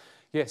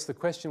 Yes, the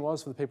question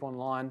was for the people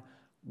online,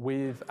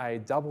 with a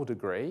double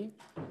degree,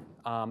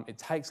 it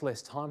takes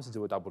less time to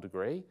do a double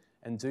degree,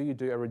 and do you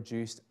do a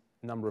reduced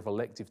number of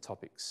elective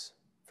topics,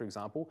 for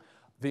example?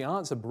 The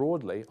answer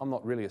broadly, I'm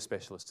not really a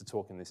specialist to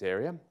talk in this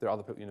area. There are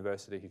other people at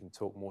university who can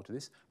talk more to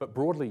this, but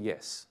broadly,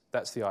 yes,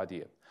 that's the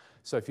idea.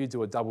 So if you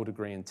do a double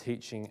degree in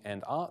teaching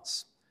and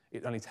arts,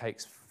 it only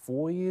takes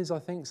 4 years, I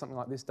think, something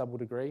like this, double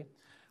degree.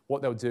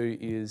 What they'll do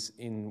is,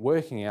 in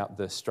working out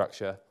the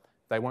structure,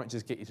 they won't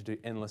just get you to do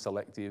endless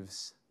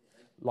electives,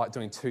 like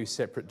doing 2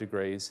 separate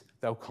degrees.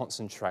 They'll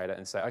concentrate it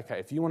and say, okay,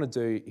 if you want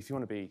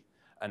to be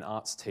an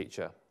arts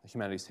teacher, a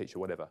humanities teacher,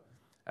 whatever,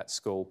 at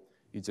school,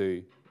 you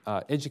do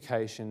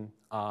education,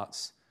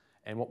 arts,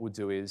 and what we'll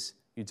do is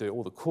you do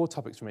all the core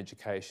topics from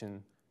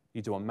education,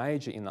 you do a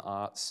major in the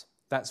arts.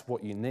 That's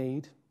what you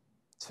need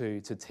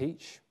to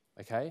teach,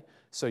 okay?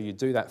 So you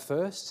do that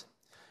first,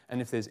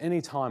 and if there's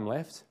any time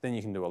left, then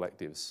you can do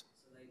electives.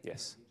 So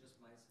Yes. you just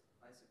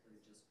basically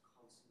just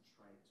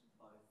concentrate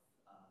both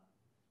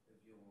of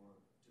your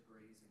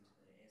degrees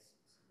into their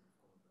essence and then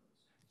follow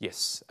those.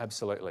 Yes,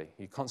 absolutely.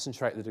 You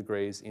concentrate the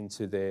degrees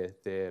into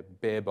their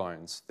bare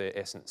bones, their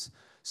essence.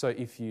 So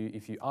if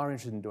you are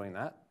interested in doing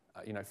that,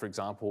 for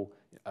example,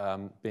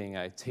 being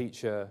a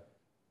teacher,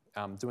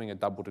 doing a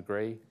double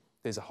degree,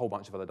 there's a whole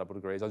bunch of other double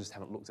degrees. I just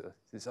haven't looked at it.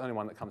 It's the only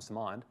one that comes to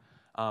mind.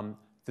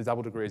 The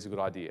double degree is a good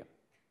idea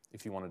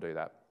if you want to do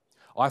that.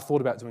 I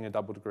thought about doing a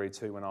double degree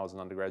too when I was an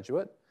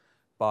undergraduate,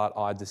 but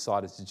I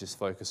decided to just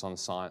focus on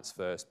science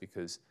first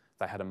because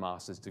they had a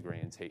master's degree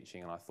in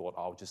teaching, and I thought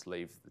I'll just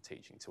leave the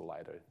teaching till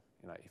later.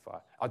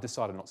 I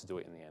decided not to do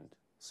it in the end,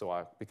 so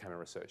I became a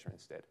researcher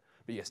instead.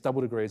 But yes, double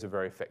degrees are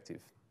very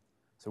effective.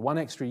 So 1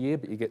 extra year,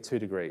 but you get 2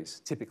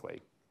 degrees,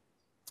 typically.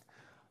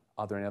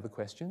 Are there any other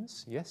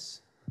questions?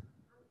 Yes?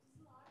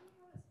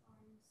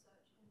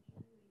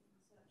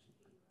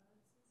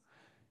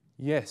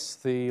 Yes,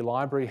 the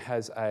library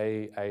has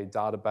a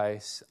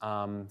database.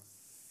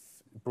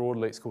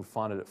 Broadly, it's called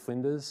Find It at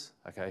Flinders.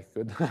 Okay,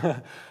 good.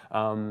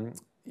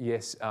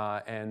 Yes,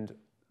 and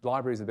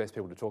libraries are the best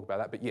people to talk about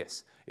that. But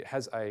yes, it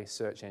has a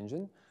search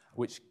engine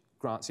which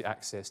grants you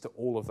access to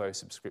all of those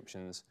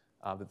subscriptions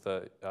that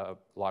the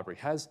library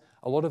has.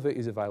 A lot of it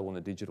is available in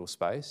the digital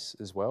space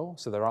as well.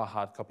 So there are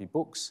hard copy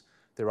books.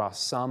 There are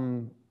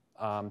some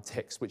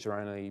texts which are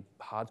only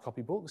hard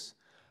copy books,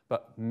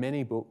 but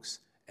many books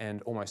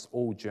and almost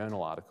all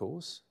journal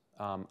articles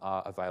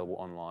are available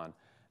online.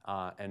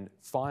 And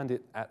Find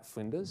It at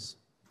Flinders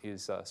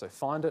is, so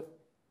Find It,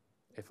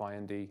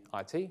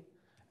 F-I-N-D-I-T,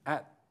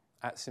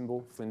 at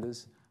symbol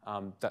Flinders,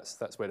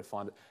 that's where to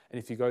find it. And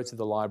if you go to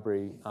the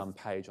library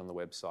page on the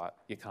website,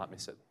 you can't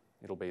miss it.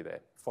 It'll be there.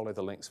 Follow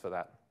the links for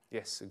that.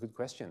 Yes, a good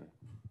question.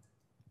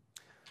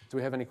 Do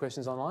we have any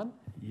questions online?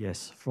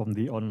 Yes, from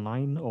the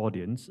online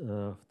audience.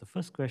 The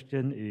first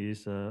question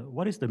is,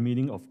 what is the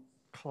meaning of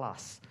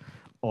class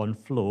on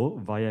Flow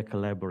via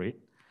Collaborate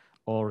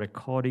or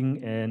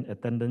recording and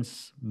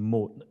attendance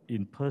mode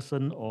in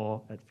person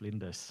or at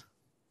Flinders?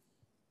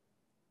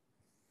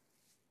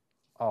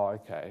 Oh,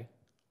 okay.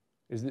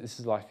 This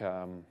is like...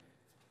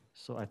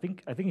 So I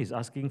think he's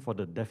asking for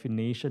the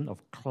definition of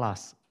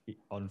class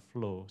on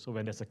Flow. So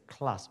when there's a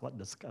class, what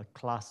does a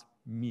class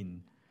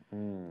mean?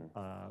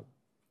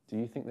 Do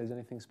you think there's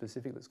anything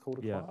specific that's called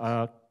a class?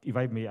 Yeah, if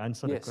I may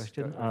answer the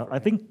question, go I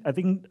think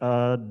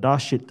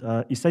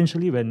Darshit,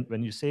 essentially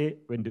when you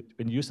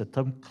use the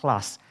term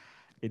class,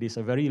 it is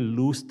a very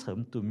loose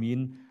term to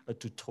mean a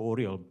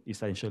tutorial.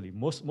 Essentially,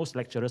 most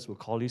lecturers will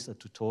call this a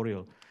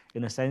tutorial,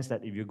 in a sense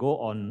that if you go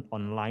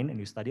online and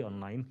you study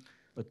online,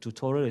 a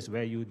tutorial is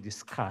where you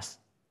discuss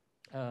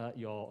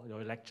your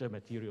lecture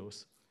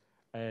materials,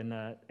 and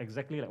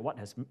exactly like what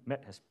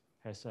Matt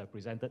has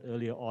presented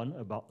earlier on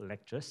about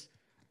lectures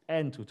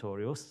and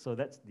tutorials. So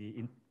that's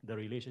the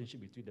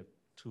relationship between the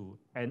two.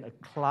 And a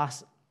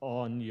class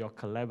on your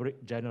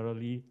Collaborate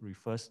generally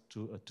refers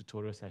to a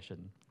tutorial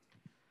session.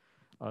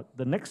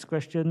 The next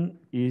question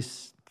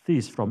is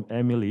this from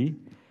Emily.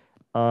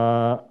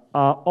 Are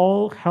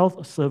all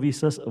health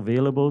services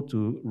available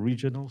to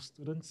regional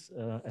students?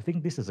 I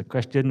think this is a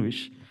question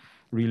which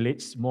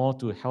relates more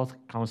to health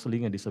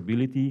counseling and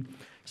disability.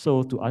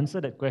 So to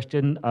answer that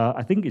question,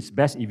 I think it's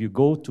best if you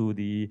go to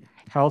the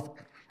health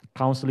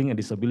counseling and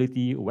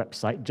disability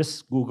website,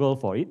 just Google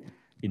for it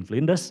in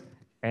Flinders,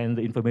 and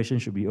the information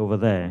should be over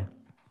there.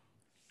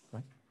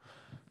 Right?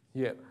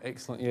 Yeah,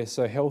 excellent. Yeah,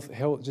 so health.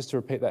 Just to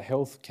repeat that,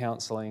 health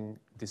counselling,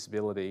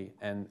 disability,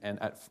 and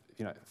at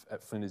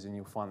Flinders, and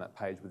you'll find that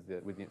page with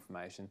the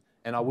information.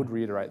 And I would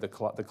reiterate, the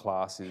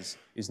class is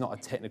not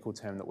a technical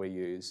term that we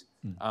use.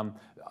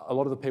 A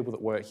lot of the people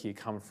that work here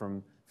come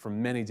from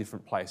many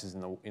different places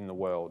in the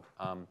world.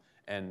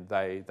 And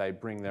they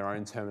bring their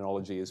own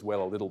terminology as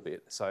well a little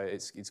bit. So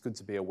it's good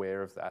to be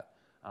aware of that.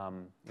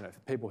 For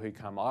people who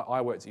come, I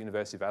worked at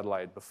University of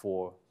Adelaide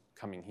before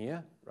coming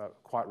here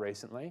quite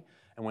recently.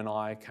 And when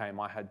I came,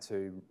 I had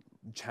to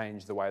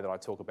change the way that I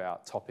talk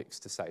about topics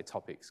to say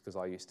topics, because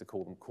I used to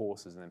call them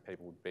courses, and then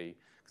people would be,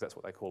 because that's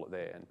what they call it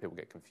there, and people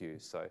get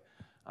confused. So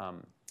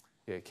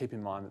yeah, keep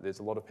in mind that there's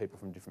a lot of people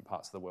from different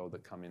parts of the world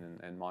that come in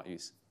and might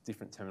use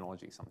different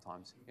terminology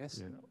sometimes.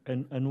 Yes? Yeah.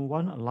 And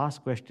one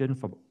last question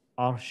from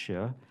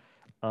Arsha,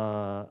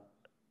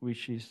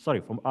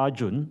 from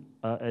Arjun,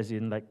 as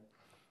in like,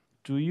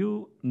 do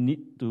you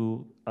need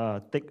to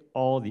take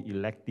all the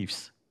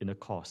electives in a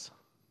course?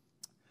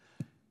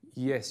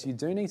 Yes, you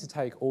do need to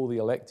take all the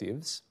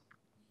electives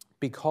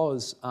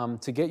because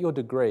to get your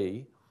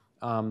degree,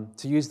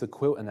 to use the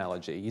quilt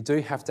analogy, you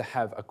do have to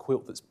have a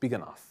quilt that's big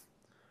enough,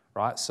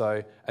 right?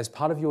 So as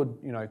part of your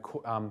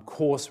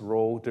course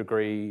rule,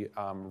 degree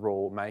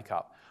rule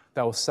makeup,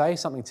 they'll say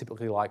something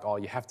typically like, oh,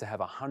 you have to have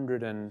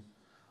 100 and,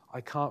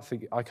 I can't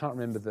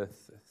remember the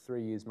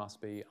 3 years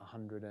must be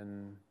 100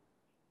 and,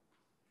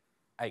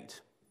 I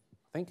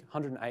think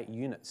 108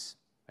 units,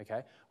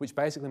 okay? Which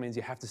basically means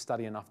you have to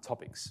study enough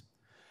topics.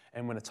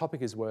 And when a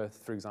topic is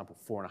worth, for example,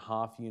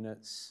 4.5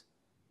 units,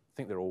 I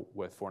think they're all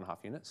worth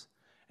 4.5 units,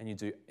 and you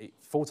do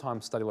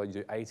full-time study load, you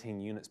do 18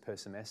 units per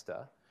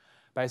semester,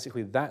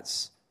 basically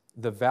that's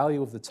the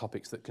value of the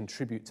topics that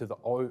contribute to the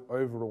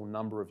overall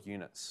number of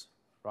units,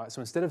 right?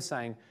 So instead of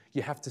saying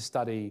you have to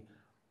study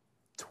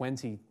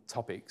 20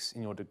 topics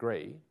in your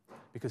degree,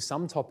 because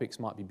some topics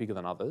might be bigger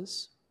than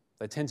others,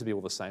 they tend to be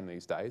all the same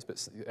these days,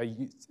 but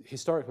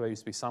historically there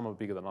used to be some are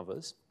bigger than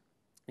others,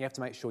 you have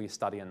to make sure you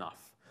study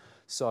enough.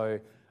 So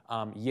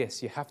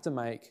yes, you have to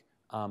make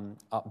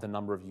up the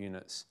number of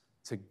units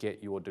to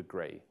get your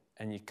degree.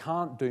 And you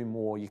can't do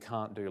more, you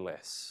can't do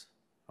less.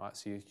 Right?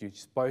 So you're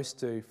supposed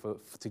to,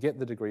 to get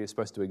the degree, you're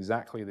supposed to do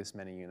exactly this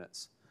many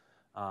units.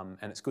 And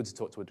it's good to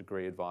talk to a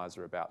degree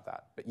advisor about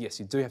that. But yes,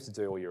 you do have to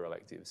do all your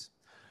electives.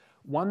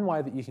 One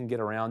way that you can get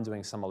around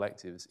doing some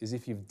electives is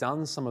if you've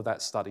done some of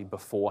that study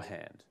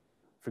beforehand.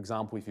 For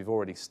example, if you've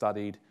already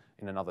studied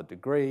in another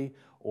degree,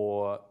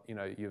 or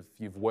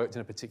you've worked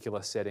in a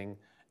particular setting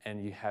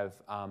and you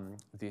have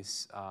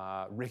this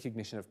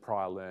recognition of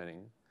prior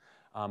learning.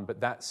 But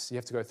you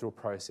have to go through a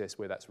process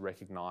where that's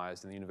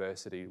recognised and the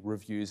university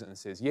reviews it and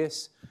says,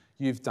 yes,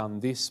 you've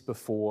done this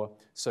before,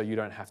 so you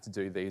don't have to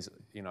do these,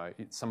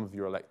 some of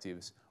your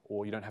electives,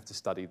 or you don't have to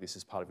study this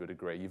as part of your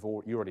degree. You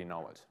already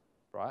know it,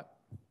 right?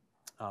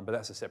 But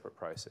that's a separate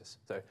process.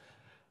 So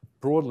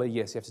broadly,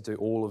 yes, you have to do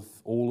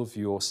all of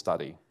your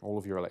study, all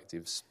of your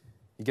electives.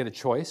 You get a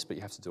choice, but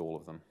you have to do all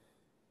of them.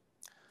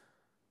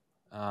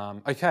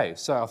 Okay,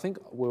 so I think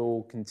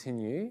we'll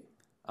continue.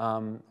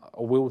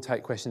 Or we'll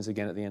take questions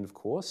again at the end of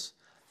course.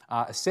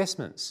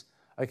 Assessments,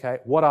 okay,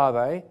 what are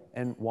they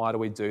and why do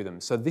we do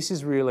them? So this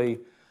is really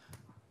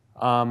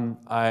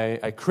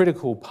a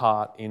critical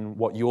part in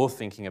what you're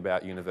thinking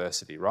about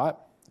university, right?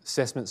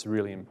 Assessment's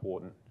really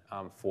important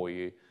for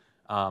you.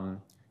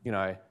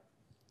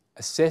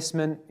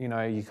 Assessment,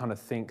 you kind of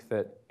think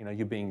that,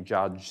 you're being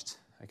judged,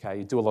 okay?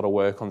 You do a lot of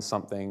work on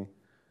something.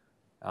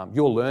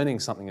 You're learning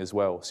something as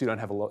well, so you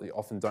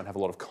often don't have a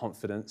lot of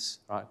confidence,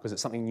 right? Because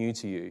it's something new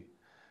to you.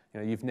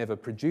 You've never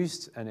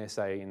produced an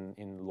essay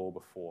in law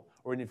before,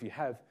 or even if you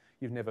have,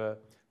 you've never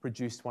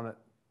produced one at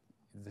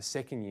the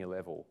second year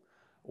level,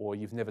 or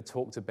you've never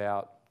talked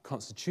about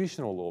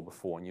constitutional law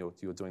before and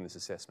you're doing this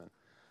assessment.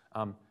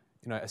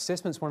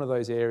 Assessment's one of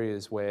those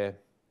areas where,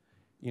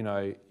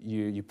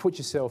 you put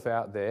yourself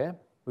out there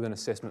with an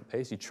assessment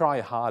piece, you try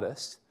your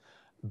hardest,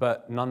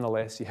 but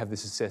nonetheless you have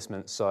this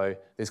assessment, so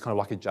there's kind of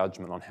like a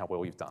judgment on how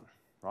well you've done,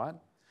 right?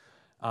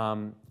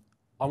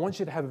 I want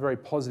you to have a very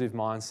positive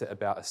mindset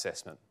about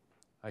assessment.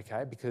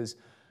 Okay, because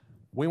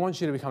we want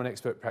you to become an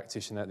expert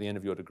practitioner at the end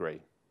of your degree,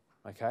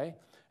 okay?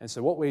 And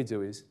so what we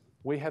do is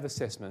we have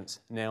assessments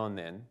now and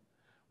then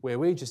where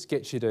we just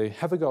get you to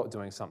have a go at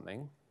doing something,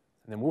 and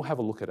then we'll have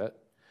a look at it,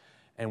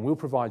 and we'll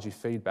provide you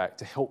feedback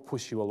to help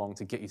push you along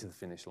to get you to the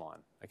finish line,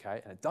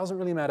 okay? And it doesn't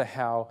really matter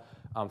how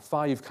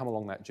far you've come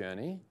along that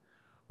journey.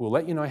 We'll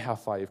let you know how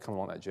far you've come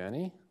along that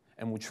journey,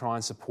 and we'll try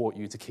and support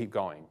you to keep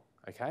going,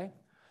 okay?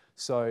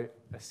 So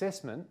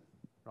assessment,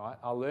 right,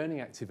 are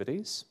learning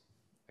activities,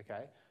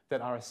 okay,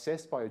 that are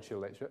assessed by your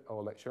tutor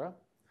or lecturer.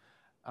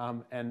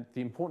 And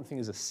the important thing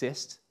is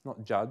assessed,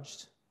 not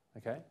judged,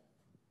 okay?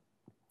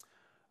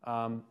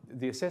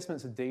 The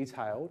assessments are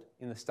detailed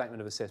in the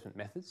Statement of Assessment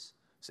Methods.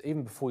 So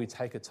even before you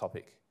take a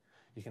topic,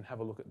 you can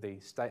have a look at the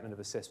Statement of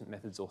Assessment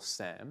Methods, or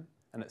SAM,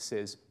 and it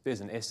says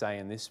there's an essay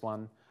in this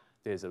one,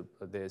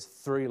 there's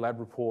 3 lab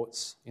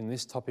reports in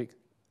this topic,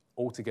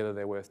 altogether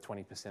they're worth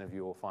 20% of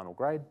your final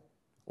grade,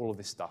 all of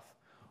this stuff.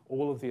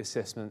 All of the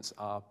assessments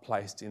are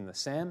placed in the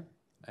SAM,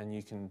 and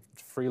you can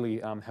freely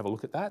have a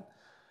look at that.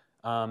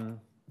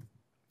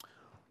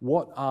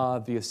 What are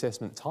the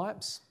assessment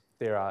types?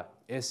 There are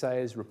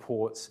essays,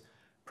 reports,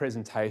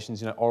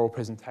 presentations, oral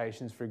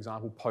presentations, for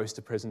example,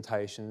 poster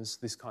presentations,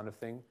 this kind of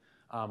thing.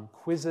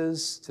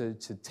 Quizzes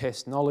to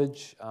test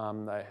knowledge.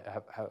 They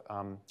have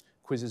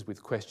quizzes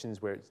with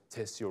questions where it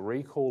tests your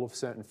recall of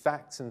certain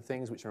facts and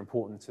things which are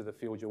important to the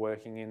field you're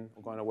working in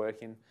or going to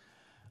work in.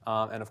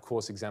 And of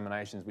course,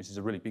 examinations, which is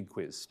a really big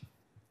quiz.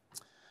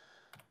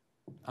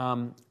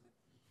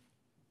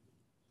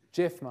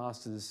 Jeff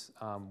Masters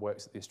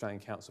works at the Australian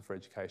Council for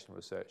Educational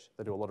Research.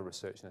 They do a lot of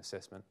research and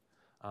assessment.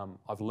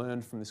 I've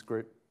learned from this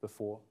group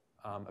before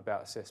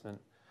about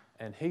assessment,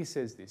 and he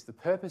says this: the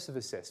purpose of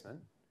assessment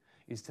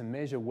is to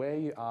measure where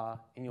you are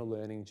in your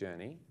learning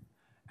journey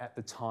at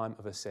the time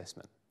of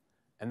assessment.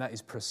 And that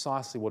is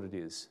precisely what it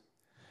is.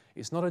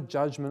 It's not a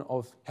judgment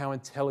of how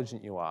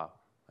intelligent you are,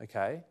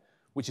 okay,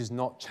 which is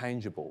not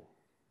changeable.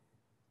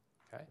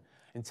 Okay?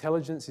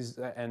 Intelligence is,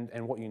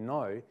 and what you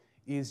know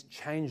is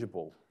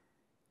changeable.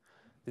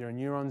 There are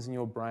neurons in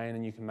your brain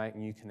and you can make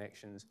new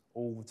connections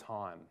all the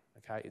time,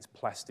 okay? It's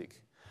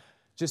plastic.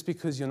 Just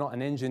because you're not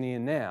an engineer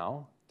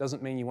now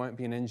doesn't mean you won't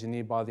be an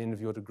engineer by the end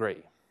of your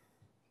degree,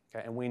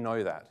 okay? And we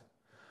know that.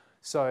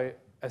 So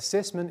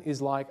assessment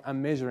is like a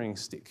measuring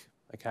stick,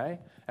 okay?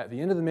 At the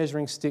end of the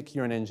measuring stick,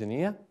 you're an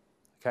engineer,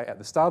 okay? At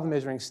the start of the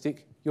measuring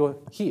stick, you're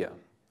here,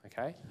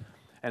 okay?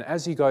 And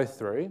as you go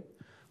through,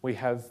 we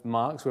have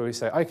marks where we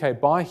say, okay,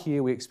 by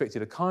here we expect you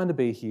to kind of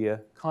be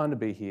here, kind of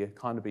be here,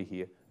 kind of be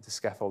here, to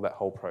scaffold that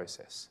whole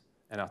process.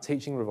 And our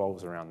teaching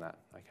revolves around that,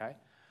 okay?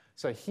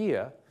 So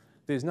here,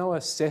 there's no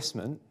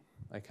assessment,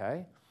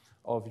 okay,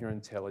 of your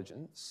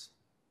intelligence.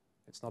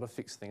 It's not a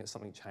fixed thing, it's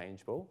something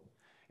changeable.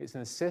 It's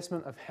an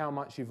assessment of how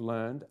much you've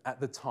learned at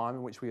the time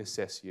in which we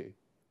assess you,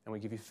 and we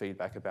give you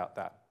feedback about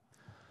that.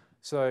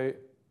 So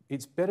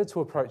it's better to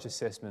approach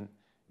assessment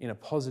in a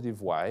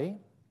positive way,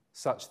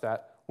 such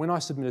that when I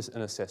submit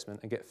an assessment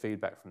and get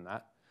feedback from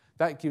that,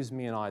 that gives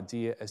me an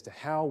idea as to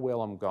how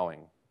well I'm going.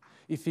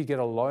 If you get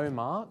a low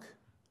mark,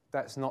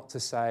 that's not to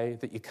say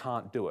that you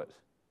can't do it.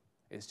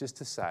 It's just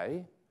to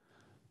say,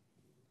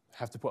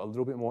 have to put a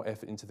little bit more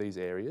effort into these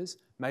areas.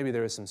 Maybe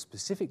there are some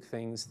specific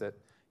things that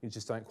you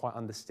just don't quite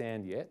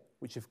understand yet,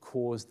 which have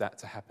caused that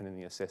to happen in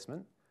the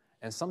assessment.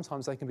 And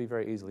sometimes they can be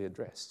very easily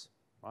addressed,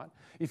 right?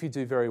 If you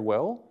do very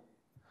well,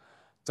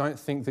 don't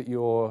think that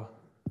you're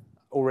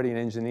already an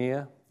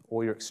engineer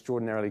or you're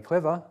extraordinarily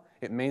clever.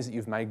 It means that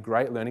you've made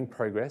great learning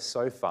progress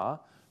so far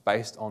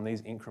based on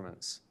these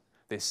increments.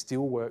 There's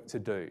still work to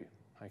do,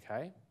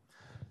 okay?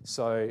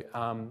 So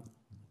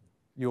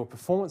your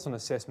performance on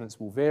assessments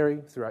will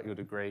vary throughout your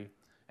degree,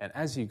 and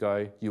as you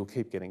go, you'll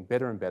keep getting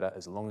better and better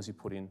as long as you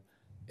put in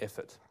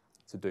effort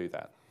to do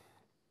that.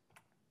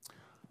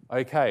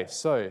 Okay,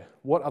 so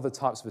what other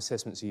types of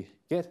assessments you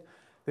get?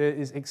 There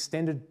is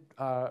extended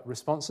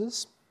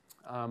responses,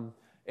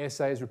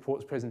 essays,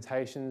 reports,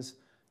 presentations.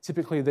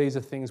 Typically, these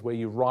are things where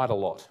you write a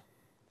lot,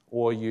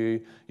 or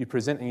you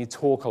present and you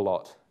talk a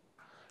lot,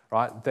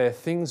 right? They're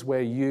things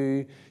where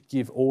you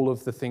give all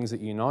of the things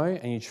that you know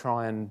and you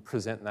try and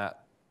present that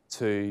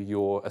to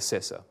your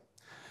assessor.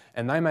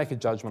 And they make a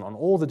judgment on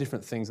all the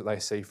different things that they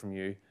see from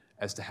you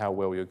as to how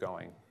well you're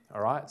going,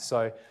 all right?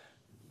 So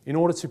in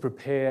order to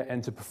prepare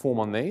and to perform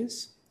on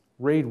these,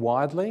 read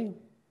widely,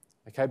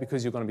 okay,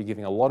 because you're going to be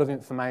giving a lot of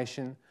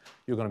information,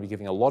 you're going to be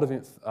giving a lot of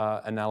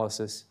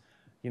analysis.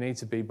 You need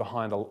to be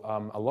behind a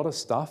lot of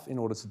stuff in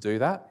order to do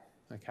that,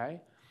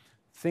 okay?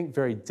 Think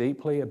very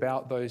deeply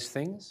about those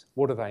things.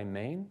 What do they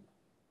mean?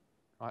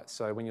 Right?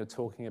 So when you're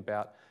talking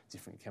about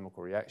different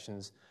chemical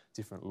reactions,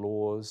 different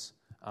laws,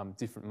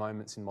 different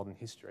moments in modern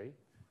history,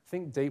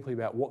 think deeply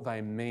about what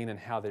they mean and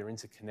how they're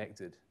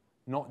interconnected,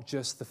 not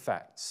just the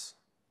facts,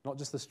 not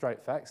just the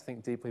straight facts.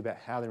 Think deeply about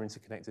how they're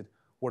interconnected.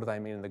 What do they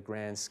mean in the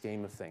grand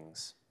scheme of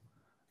things?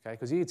 Okay,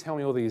 because you tell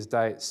me all these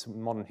dates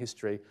in modern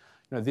history,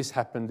 you know, this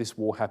happened, this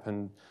war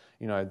happened,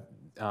 you know,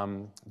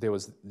 there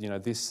was, you know,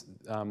 this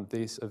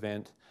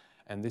event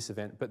and this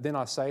event. But then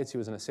I say to you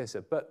as an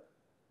assessor, but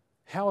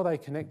how are they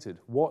connected?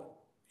 What,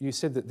 you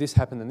said that this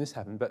happened and this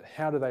happened, but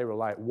how do they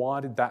relate?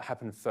 Why did that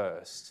happen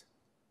first?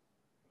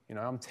 You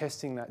know, I'm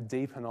testing that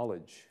deeper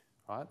knowledge,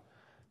 right?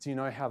 Do you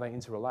know how they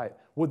interrelate?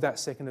 Would that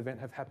second event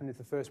have happened if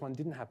the first one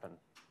didn't happen?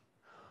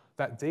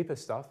 That deeper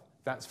stuff,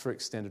 that's for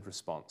extended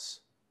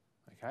response,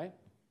 okay?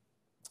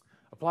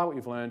 Apply what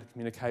you've learned,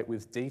 communicate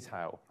with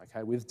detail,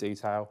 okay? With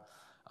detail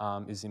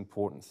is an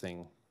important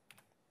thing.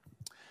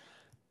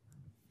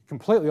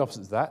 Completely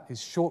opposite to that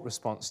is short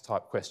response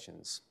type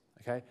questions,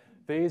 okay?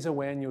 These are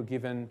when you're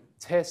given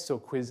tests or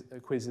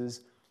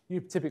quizzes. You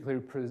typically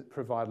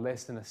provide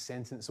less than a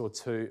sentence or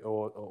two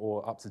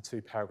or up to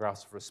 2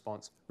 paragraphs of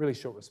response, really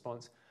short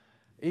response.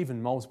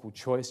 Even multiple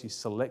choice, you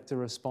select a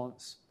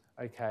response,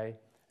 okay?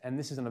 And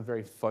this is in a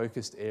very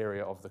focused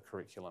area of the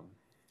curriculum,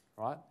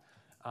 right?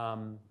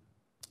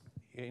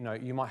 You know,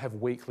 you might have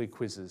weekly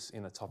quizzes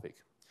in a topic,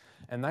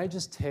 and they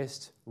just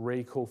test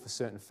recall for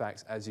certain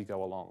facts as you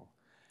go along.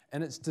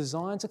 And it's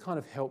designed to kind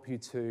of help you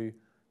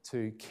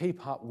to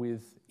keep up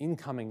with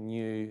incoming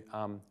new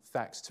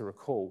facts to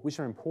recall, which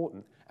are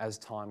important as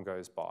time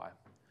goes by.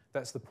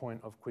 That's the point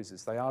of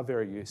quizzes. They are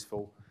very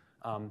useful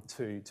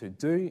to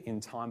do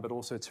in time, but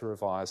also to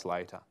revise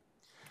later.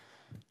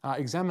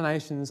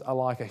 Examinations are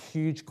like a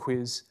huge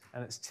quiz,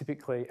 and it's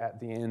typically at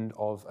the end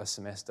of a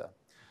semester.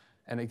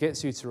 And it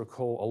gets you to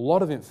recall a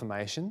lot of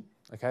information,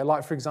 okay?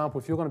 Like, for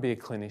example, if you're going to be a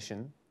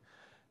clinician,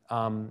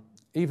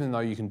 even though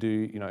you can do,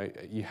 you know,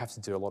 you have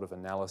to do a lot of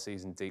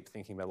analyses and deep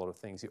thinking about a lot of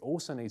things, you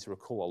also need to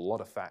recall a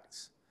lot of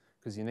facts,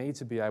 because you need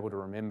to be able to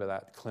remember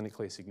that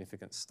clinically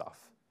significant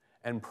stuff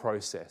and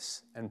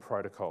process and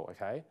protocol,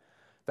 okay?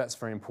 That's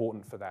very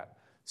important for that.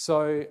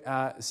 So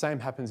same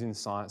happens in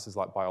sciences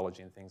like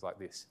biology and things like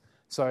this.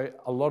 So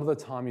a lot of the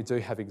time you do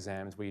have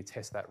exams where you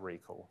test that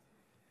recall,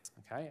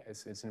 okay?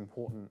 It's an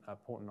important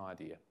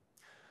idea.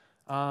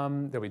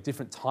 There'll be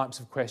different types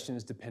of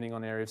questions depending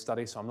on area of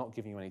study, so I'm not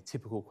giving you any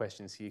typical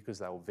questions here because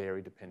they will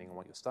vary depending on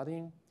what you're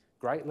studying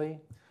greatly.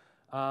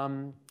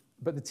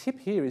 But the tip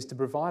here is to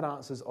provide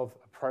answers of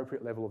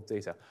appropriate level of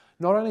detail.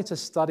 Not only to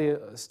study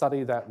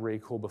that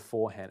recall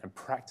beforehand and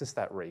practice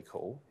that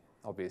recall,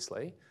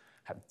 obviously,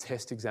 have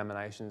test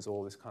examinations,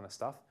 all this kind of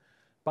stuff,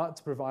 but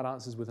to provide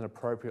answers with an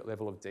appropriate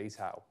level of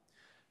detail.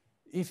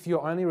 If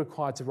you're only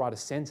required to write a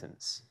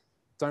sentence,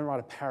 don't write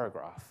a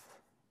paragraph,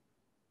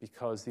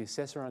 because the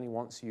assessor only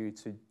wants you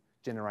to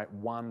generate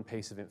one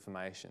piece of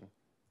information,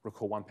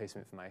 recall one piece of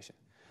information.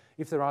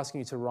 if they're asking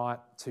you to write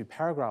 2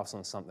 paragraphs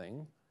on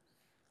something,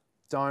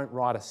 don't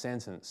write a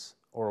sentence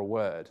or a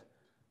word,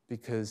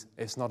 because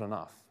it's not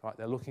enough, right?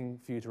 They're looking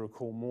for you to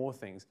recall more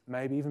things,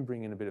 maybe even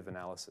bring in a bit of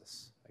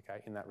analysis,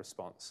 okay, in that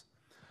response.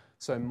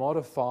 So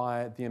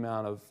modify the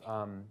amount of,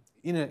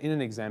 in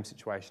an exam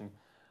situation,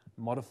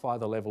 modify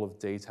the level of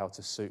detail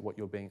to suit what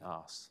you're being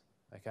asked,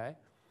 okay?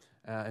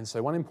 And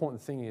so one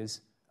important thing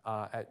is,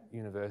 at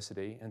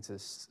university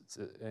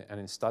and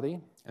in study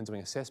and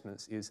doing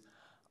assessments is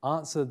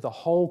answer the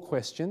whole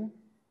question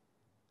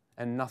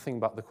and nothing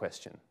but the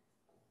question,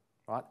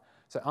 right?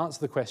 So answer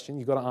the question,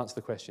 you've got to answer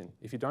the question.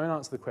 If you don't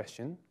answer the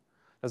question,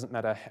 doesn't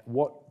matter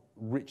what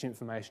rich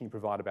information you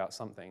provide about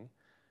something,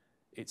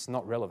 it's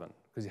not relevant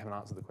because you haven't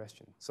answered the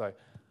question. So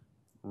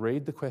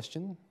read the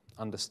question,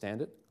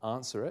 understand it,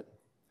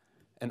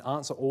 and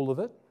answer all of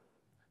it,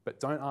 but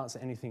don't answer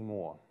anything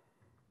more,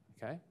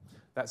 okay?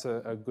 That's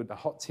a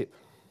hot tip.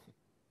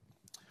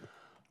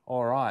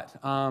 All right,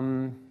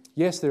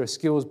 yes, there are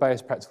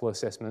skills-based practical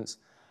assessments,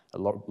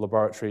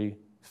 laboratory,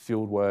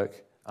 field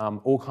work,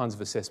 all kinds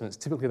of assessments.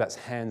 Typically that's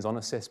hands-on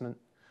assessment.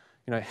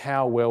 You know,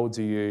 how well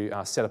do you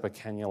set up a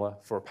cannula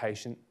for a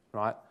patient,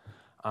 right?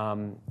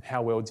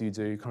 How well do you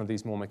do kind of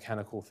these more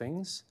mechanical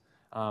things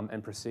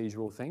and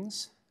procedural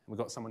things? We've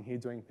got someone here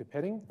doing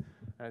pipetting.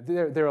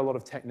 There are a lot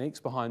of techniques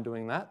behind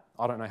doing that.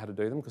 I don't know how to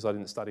do them because I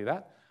didn't study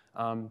that,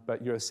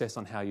 but you're assessed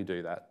on how you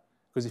do that.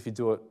 Because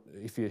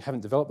if you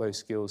haven't developed those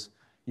skills,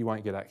 you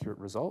won't get accurate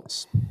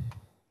results.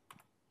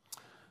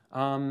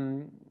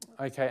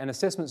 Okay, and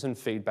assessments and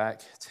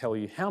feedback tell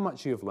you how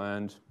much you have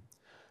learned,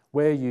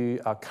 where you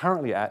are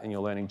currently at in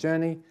your learning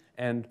journey,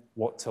 and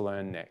what to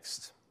learn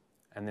next.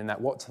 And then that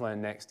what to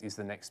learn next is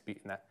the next bit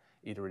in that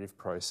iterative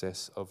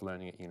process of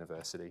learning at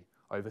university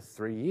over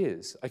 3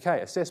 years.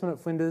 Okay, assessment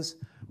at Flinders.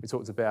 We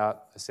talked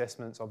about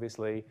assessments,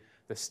 obviously.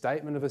 The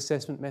statement of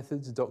assessment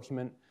methods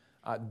document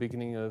at the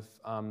beginning of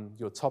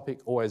your topic,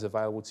 always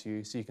available to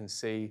you so you can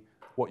see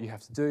what you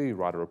have to do,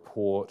 write a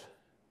report,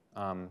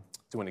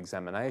 do an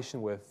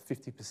examination worth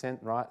 50%,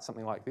 right?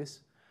 Something like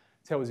this.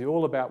 Tells you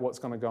all about what's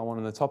going to go on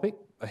in the topic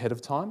ahead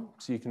of time,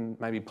 so you can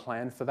maybe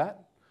plan for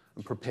that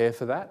and prepare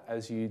for that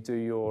as you do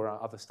your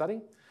other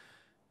study.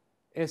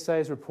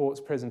 Essays, reports,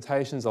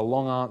 presentations are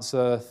long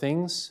answer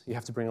things. You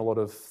have to bring a lot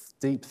of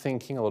deep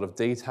thinking, a lot of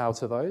detail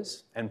to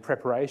those, and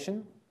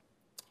preparation.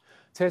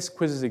 Tests,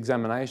 quizzes,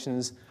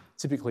 examinations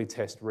typically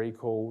test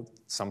recall.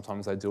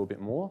 Sometimes they do a bit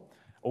more.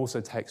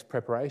 Also takes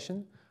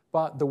preparation,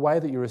 but the way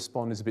that you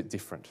respond is a bit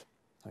different,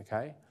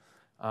 okay?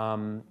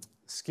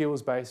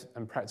 Skills-based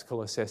and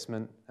practical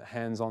assessment,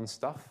 hands-on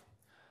stuff.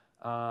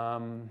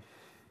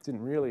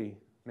 Didn't really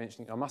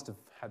mention, I must have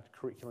had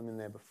curriculum in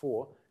there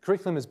before.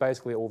 Curriculum is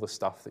basically all the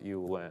stuff that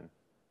you will learn,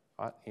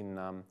 right,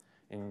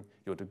 in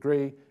your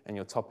degree and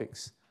your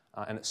topics,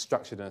 and it's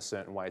structured in a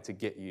certain way to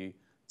get you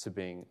to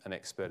being an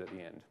expert at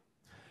the end.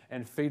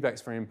 And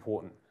feedback's very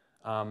important.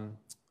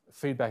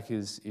 Feedback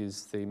is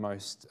the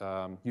most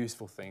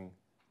useful thing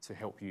to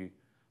help you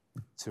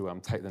to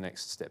take the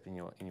next step in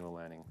your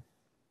learning.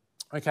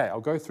 Okay,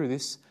 I'll go through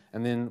this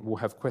and then we'll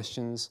have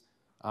questions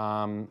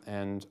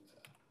and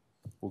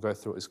we'll go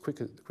through it as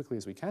quickly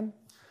as we can.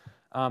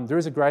 There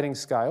is a grading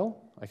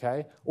scale,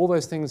 okay? All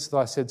those things that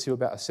I said to you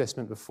about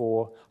assessment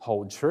before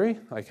hold true,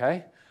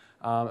 okay?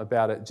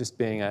 About it just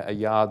being a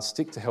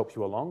yardstick to help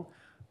you along.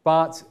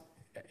 But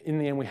in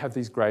the end, we have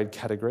these grade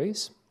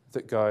categories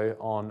that go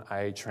on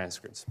a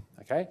transcript,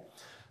 okay?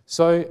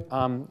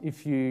 So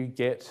if you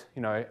get,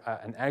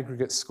 an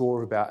aggregate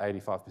score of about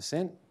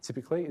 85%,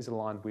 typically is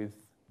aligned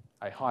with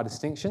a high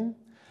distinction,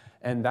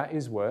 and that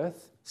is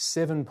worth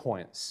 7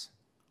 points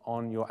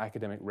on your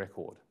academic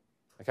record,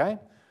 okay?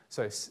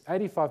 So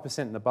 85%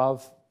 and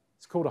above,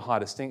 it's called a high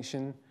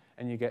distinction,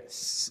 and you get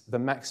the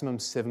maximum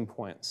 7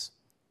 points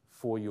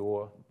for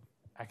your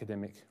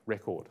academic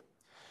record.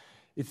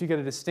 If you get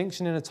a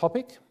distinction in a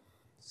topic,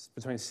 it's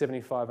between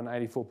 75 and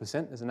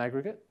 84% as an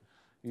aggregate,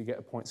 you get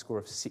a point score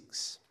of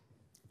 6.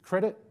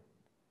 Credit,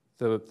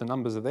 the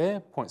numbers are there,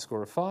 point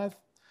score of 5.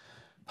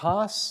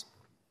 Pass,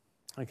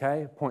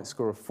 okay, point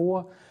score of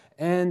 4.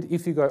 And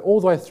if you go all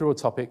the way through a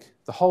topic,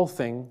 the whole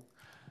thing,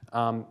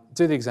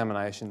 do the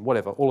examination,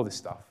 whatever, all of this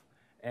stuff,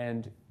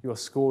 and your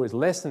score is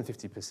less than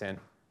 50%,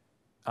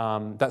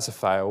 that's a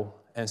fail,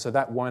 and so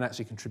that won't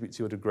actually contribute to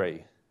your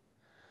degree.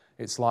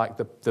 It's like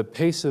the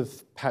piece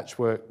of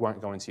patchwork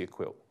won't go into your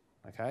quilt,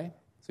 okay?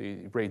 So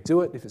you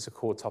redo it if it's a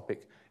core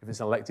topic. If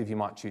it's an elective, you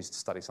might choose to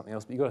study something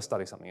else, but you've got to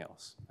study something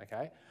else,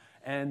 okay?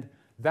 And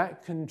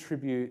that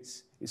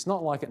contributes, it's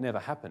not like it never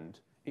happened,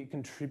 it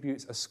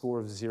contributes a score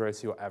of 0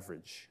 to your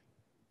average,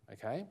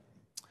 okay?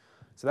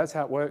 So that's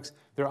how it works.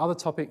 There are other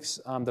topics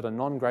that are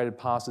non-graded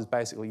passes.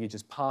 Basically, you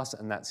just pass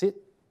it and that's it.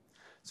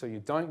 So you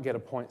don't get a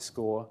point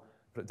score,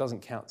 but it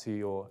doesn't count to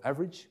your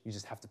average. You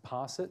just have to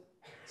pass it.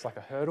 It's like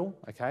a hurdle,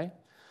 okay?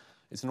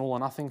 It's an all or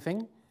nothing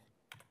thing.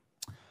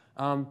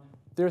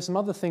 There are some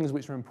other things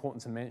which are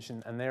important to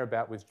mention, and they're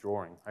about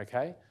withdrawing,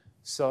 okay?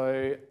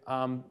 So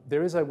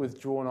there is a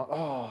withdraw,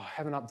 I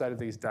haven't updated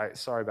these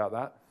dates, sorry about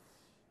that.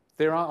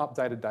 there are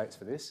updated dates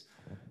for this.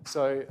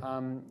 So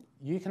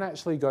you can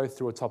actually go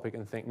through a topic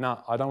and think,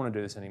 nah, I don't want to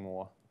do this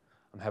anymore.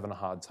 I'm having a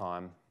hard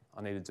time.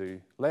 I need to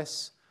do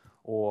less,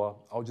 or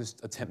I'll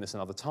just attempt this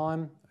another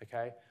time,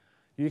 okay?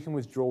 You can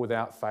withdraw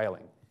without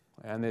failing.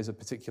 And there's a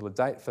particular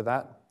date for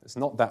that. It's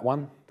not that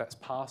one, that's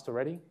passed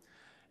already.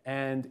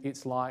 And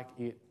it's like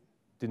it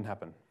didn't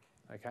happen,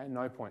 okay?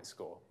 No point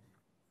score.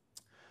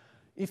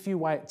 If you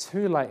wait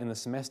too late in the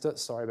semester,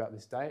 sorry about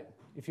this date,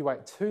 if you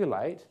wait too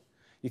late,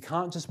 you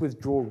can't just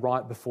withdraw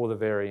right before the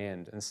very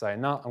end and say,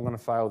 no, I'm going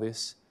to fail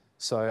this,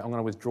 so I'm going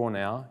to withdraw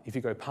now. If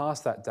you go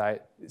past that date,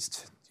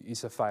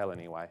 it's a fail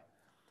anyway,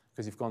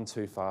 because you've gone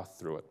too far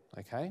through it,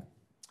 okay?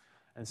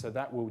 And so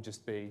that will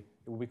just be,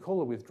 it will be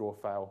called a withdraw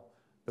fail,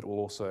 but it will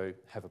also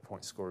have a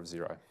point score of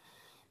 0.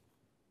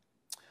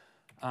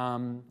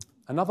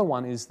 Another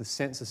one is the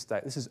census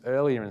date. This is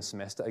earlier in the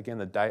semester. Again,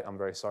 the date, I'm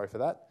very sorry for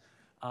that.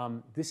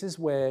 This is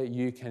where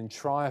you can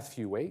try a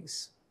few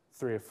weeks,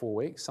 3 or 4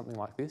 weeks, something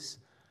like this,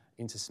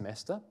 into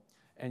semester,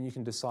 and you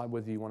can decide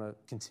whether you want to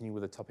continue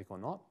with a topic or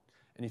not.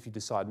 And if you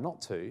decide not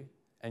to,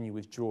 and you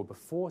withdraw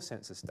before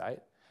census date,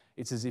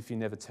 it's as if you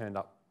never turned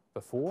up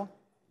before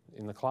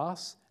in the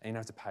class, and you don't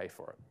have to pay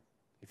for it.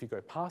 If you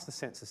go past the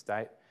census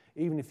date,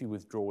 even if you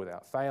withdraw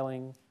without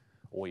failing,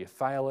 or you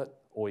fail it,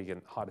 or you get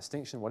a high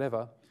distinction,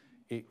 whatever,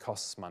 it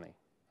costs money,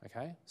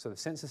 okay? So the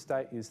census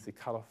date is the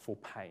cutoff for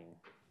paying,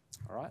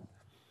 all right?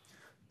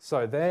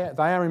 So they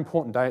are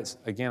important dates.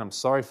 Again, I'm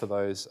sorry for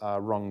those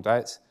wrong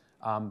dates,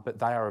 but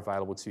they are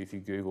available to you if you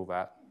Google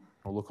that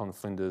or look on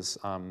Flinders'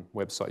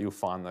 website, you'll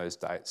find those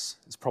dates.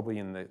 It's probably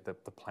in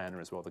the planner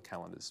as well, the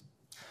calendars.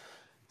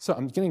 So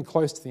I'm getting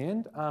close to the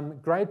end.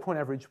 Grade point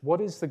average, what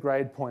is the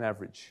grade point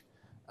average?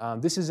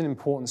 This is an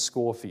important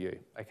score for you,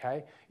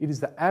 okay? It is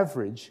the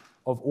average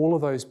of all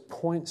of those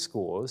point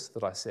scores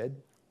that I said.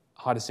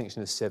 High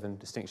distinction is 7,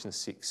 distinction is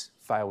 6,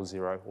 fail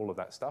 0, all of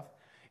that stuff.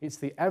 It's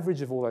the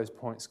average of all those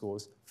point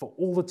scores for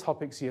all the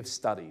topics you have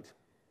studied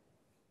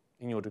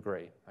in your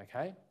degree,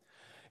 okay?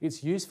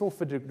 It's useful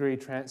for degree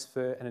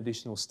transfer and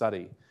additional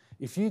study.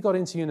 If you got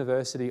into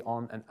university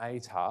on an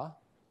ATAR,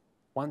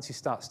 once you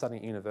start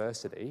studying at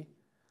university,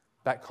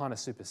 that kind of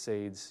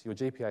supersedes, your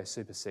GPA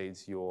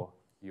supersedes your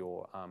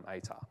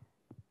ATAR,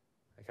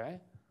 okay?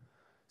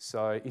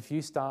 So if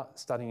you start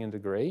studying a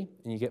degree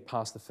and you get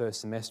past the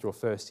first semester or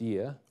first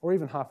year, or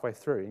even halfway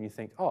through, and you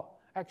think, oh,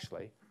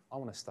 actually, I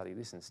want to study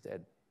this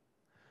instead,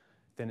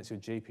 then it's your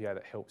GPA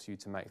that helps you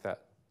to make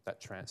that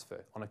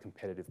transfer on a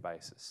competitive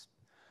basis.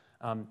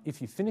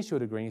 If you finish your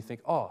degree and you think,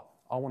 oh,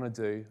 I want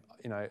to do,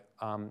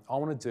 I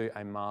want to do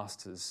a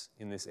master's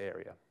in this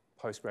area,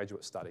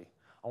 postgraduate study.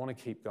 I want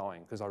to keep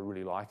going because I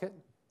really like it,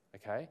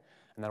 okay?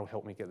 And that'll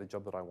help me get the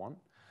job that I want.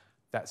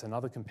 That's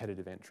another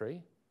competitive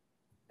entry,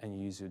 and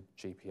you use your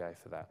GPA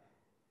for that.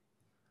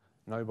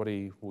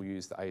 Nobody will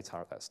use the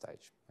ATAR at that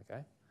stage,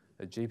 okay?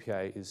 The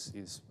GPA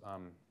is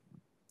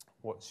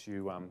what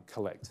you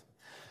collect.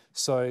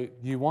 So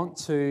you want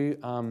to,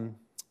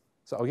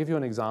 so I'll give you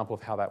an example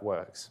of how that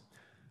works.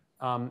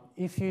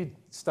 If you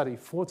study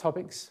 4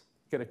 topics,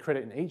 get a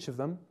credit in each of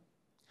them,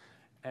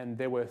 and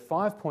there were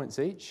 5 points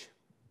each,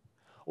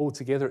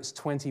 altogether it's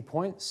 20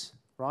 points,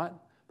 right?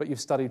 But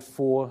you've studied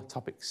 4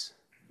 topics.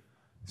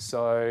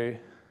 So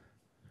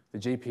the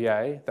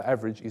GPA, the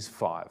average is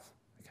 5,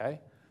 okay?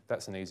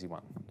 That's an easy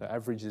one. The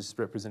average is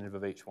representative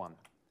of each one.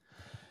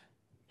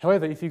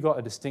 However, if you got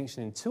a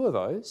distinction in 2 of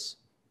those,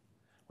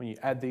 when you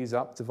add these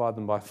up, divide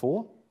them by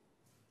 4,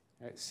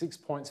 okay, 6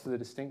 points for the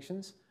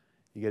distinctions,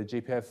 you get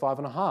a GPA of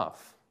 5.5.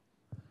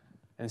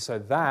 And so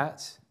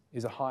that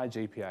is a higher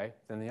GPA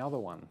than the other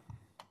one.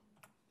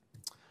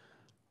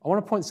 I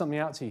want to point something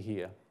out to you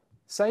here.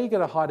 Say you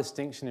get a high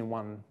distinction in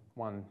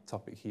one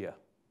topic here,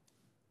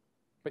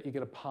 but you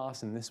get a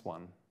pass in this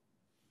one,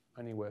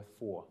 only worth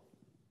 4.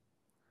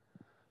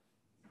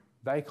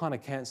 They kind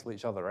of cancel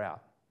each other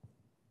out,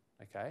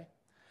 okay?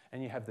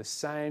 And you have the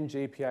same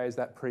GPA as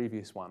that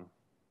previous one.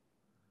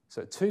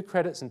 So 2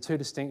 credits and 2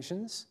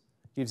 distinctions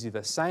gives you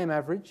the same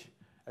average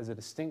as a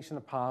distinction,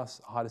 a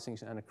pass, a high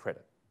distinction, and a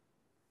credit,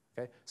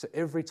 okay? So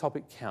every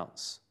topic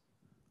counts,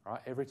 right?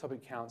 Every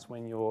topic counts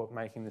when you're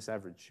making this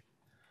average.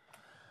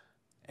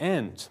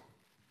 And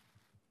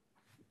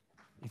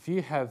if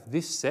you have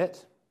this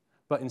set,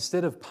 but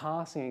instead of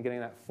passing and getting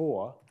that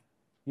 4,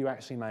 you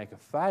actually make a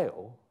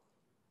fail,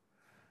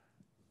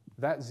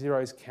 that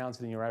 0 is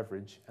counted in your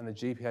average and the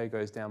GPA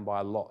goes down by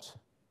a lot,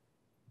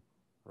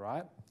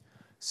 right?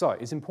 So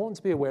it's important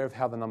to be aware of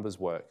how the numbers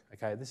work,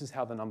 okay? This is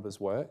how the numbers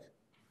work.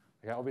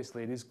 Okay,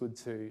 obviously it is good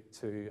to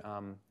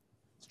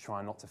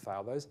try not to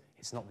fail those.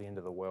 It's not the end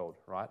of the world,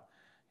 right?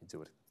 You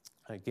do it.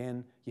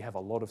 Again, you have a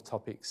lot of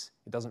topics.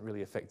 It doesn't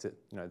really affect it,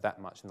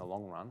 that much in the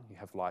long run. You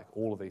have like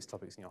all of these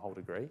topics in your whole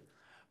degree.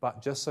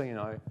 But just so you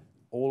know,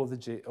 all of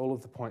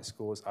the point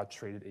scores are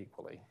treated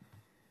equally.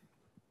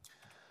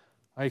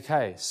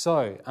 Okay,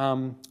 so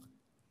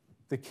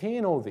the key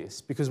in all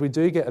this, because we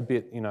do get a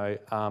bit,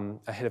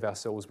 ahead of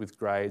ourselves with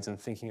grades and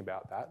thinking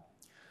about that.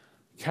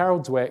 Carol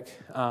Dweck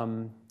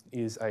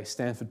is a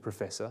Stanford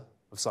professor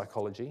of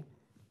psychology,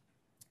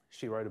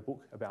 She wrote a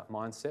book about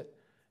mindset,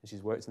 and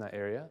she's worked in that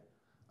area.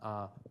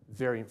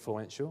 Very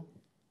influential.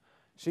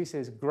 She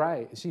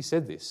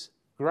said this: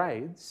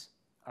 grades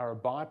are a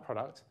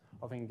byproduct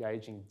of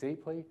engaging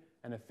deeply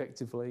and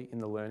effectively in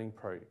the learning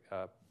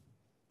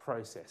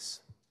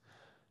process.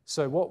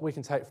 So what we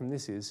can take from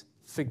this is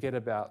forget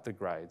about the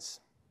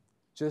grades.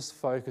 Just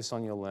focus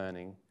on your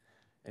learning,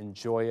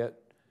 enjoy it.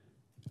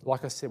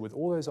 Like I said, with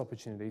all those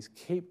opportunities,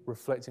 keep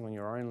reflecting on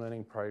your own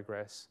learning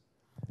progress,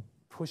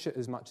 push it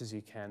as much as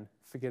you can,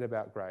 forget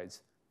about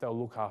grades. They'll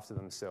look after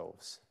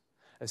themselves.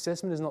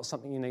 Assessment is not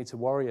something you need to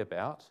worry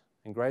about,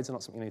 and grades are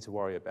not something you need to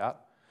worry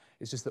about.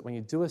 It's just that when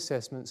you do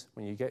assessments,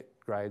 when you get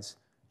grades,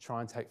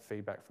 try and take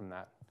feedback from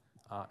that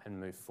and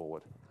move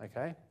forward,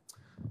 okay?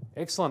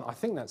 Excellent, I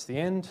think that's the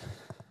end.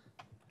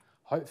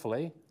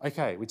 Hopefully.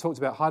 Okay, we talked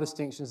about high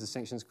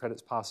distinctions,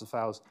 credits, passes,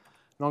 fails,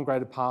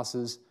 non-graded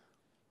passes,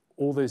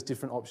 all those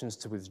different options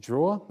to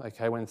withdraw,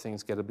 okay, when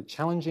things get a bit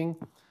challenging,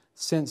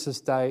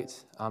 census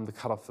date, the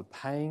cutoff for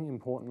paying,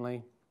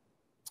 importantly,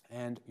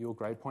 and your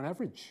grade point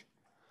average.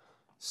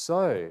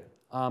 So,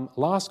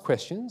 last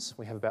questions.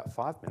 We have about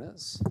 5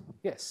 minutes.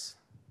 Yes?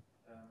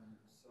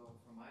 So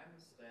from my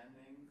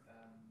understanding,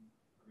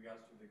 in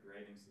regards to the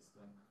grading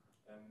system,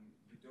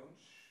 you don't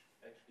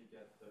actually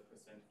get the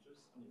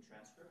percentages on your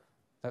transcript.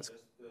 That's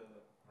just the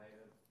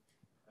higher.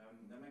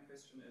 Then my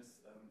question is,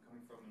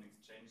 coming from an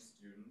exchange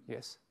student.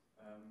 Yes.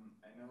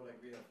 I know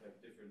like we have like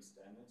different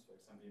standards. For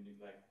example, you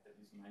need like at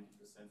least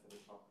 90% for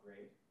the top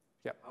grade.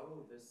 Yep. How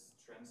will this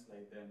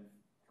translate then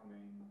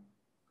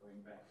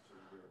going back to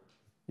Europe?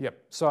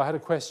 Yep. So I had a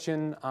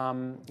question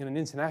in an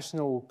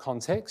international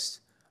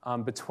context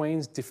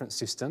between different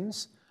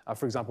systems.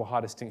 For example,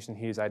 high distinction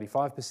here is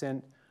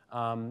 85%.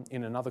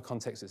 In another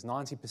context, it's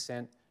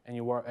 90%. And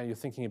you're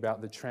thinking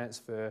about the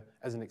transfer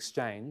as an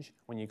exchange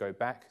when you go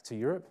back to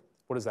Europe.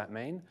 What does that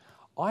mean?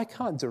 I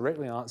can't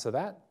directly answer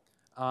that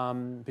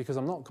because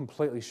I'm not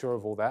completely sure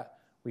of all that.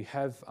 We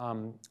have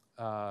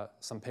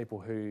some people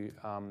who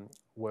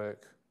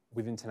work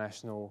with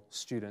international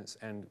students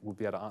and will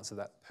be able to answer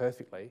that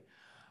perfectly.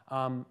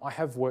 I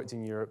have worked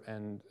in Europe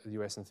and the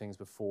US and things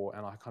before,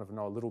 and I kind of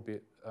know a little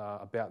bit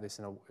about this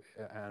and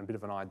a bit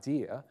of an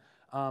idea.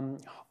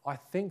 I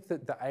think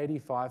that the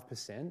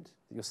 85% that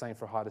you're saying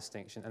for a high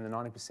distinction and the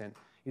 90%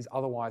 is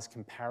otherwise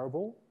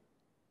comparable,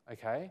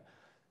 okay?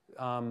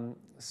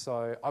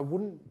 So I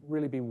wouldn't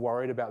really be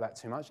worried about that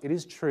too much. It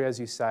is true, as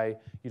you say,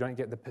 you don't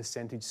get the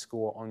percentage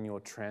score on your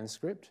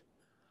transcript.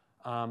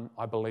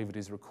 I believe it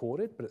is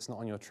recorded, but it's not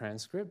on your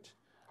transcript.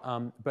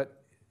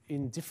 But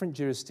in different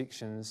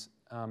jurisdictions,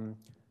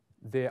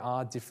 there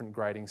are different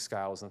grading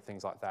scales and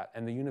things like that,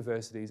 and the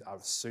universities are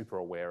super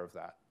aware of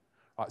that.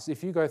 Right, so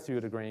if you go through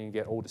a degree and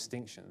get all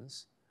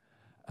distinctions,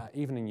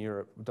 even in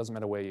Europe, it doesn't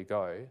matter where you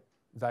go,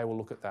 they will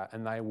look at that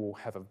and they will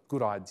have a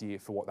good idea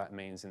for what that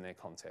means in their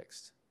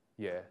context.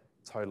 Yeah,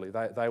 totally.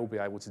 They will be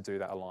able to do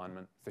that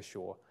alignment for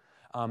sure.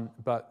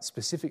 But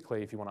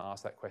specifically, if you want to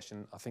ask that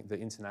question, I think the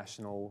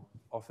international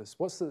office,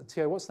 what's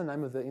the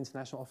name of the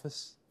international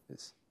office?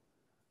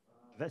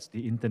 That's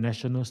the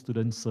International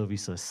Student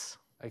Services.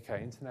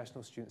 Okay,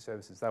 International Student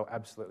Services. They'll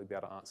absolutely be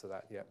able to answer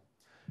that, yeah.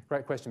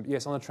 Great question. But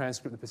yes, on the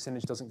transcript, the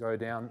percentage doesn't go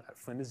down at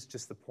Flinders, it's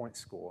just the point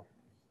score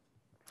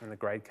in the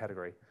grade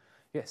category.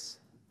 Yes?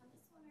 I'm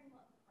just wondering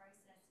what the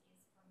process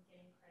is from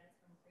getting credits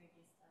from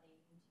previous study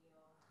into your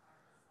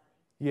current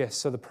study. Yes,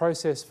 so the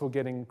process for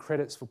getting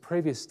credits for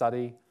previous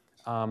study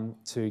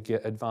to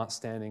get advanced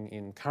standing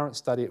in current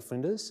study at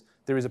Flinders,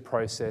 there is a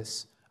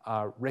process,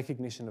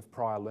 recognition of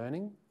prior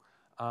learning,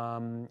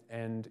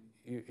 and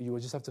you will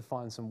just have to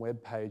find some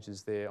web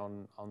pages there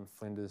on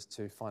Flinders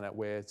to find out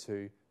where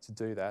to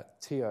do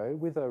that. Tio,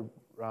 with a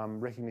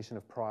recognition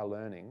of prior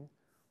learning,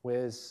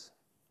 where's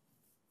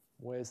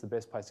the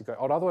best place to go?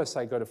 I'd otherwise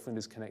say go to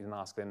Flinders Connect and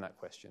ask them that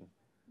question.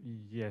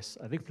 Yes,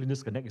 I think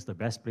Flinders Connect is the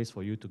best place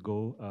for you to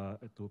go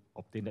to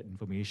obtain that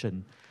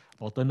information.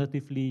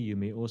 Alternatively, you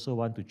may also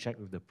want to check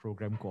with the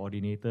program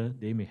coordinator.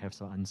 They may have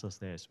some answers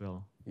there as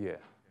well. Yeah.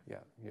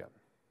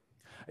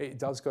 It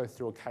does go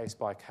through a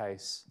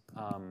case-by-case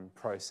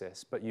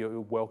process, but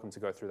you're welcome to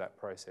go through that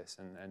process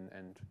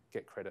and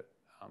get credit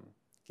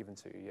given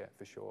to you, yeah,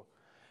 for sure.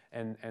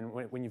 And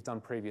when you've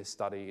done previous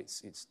study,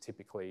 it's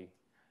typically,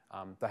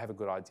 they have a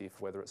good idea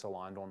for whether it's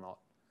aligned or not.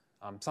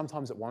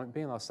 Sometimes it won't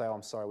be, and they'll say, oh,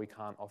 I'm sorry, we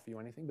can't offer you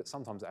anything, but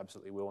sometimes it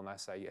absolutely will, and they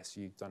say, yes,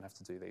 you don't have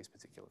to do these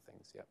particular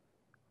things, yeah.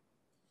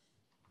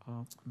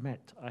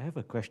 Matt, I have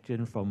a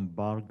question from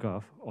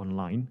Bhargav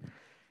online.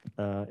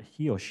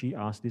 He or she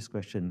asked this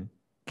question: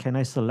 can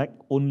I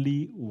select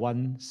only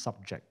one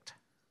subject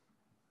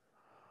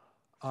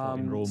for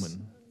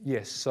enrollment?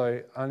 Yes,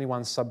 so only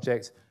one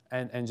subject,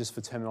 and just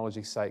for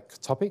terminology's sake,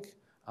 topic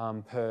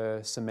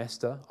per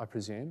semester, I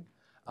presume.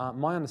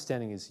 My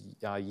understanding is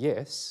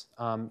yes.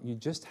 You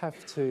just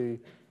have to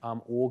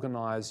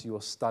organise your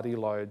study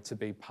load to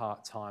be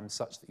part-time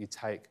such that you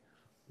take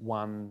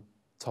one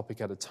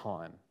topic at a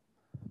time.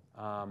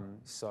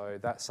 So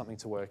that's something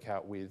to work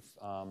out with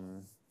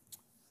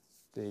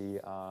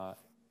the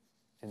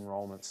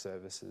enrolment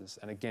services.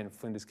 And again,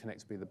 Flinders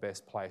Connect would be the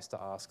best place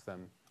to ask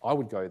them. I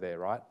would go there,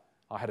 right?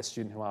 I had a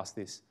student who asked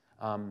this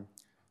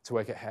to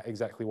work out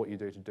exactly what you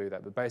do to do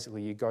that. But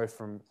basically, you go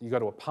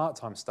to a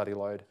part-time study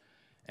load,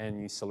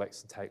 and you select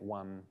to take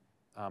one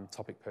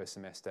topic per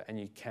semester, and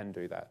you can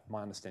do that.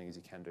 My understanding is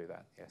you can do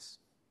that, yes,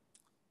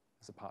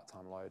 as a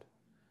part-time load.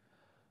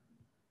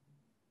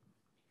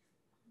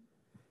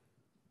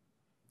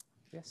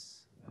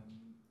 Yes?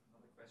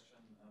 Another question.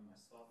 I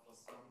saw for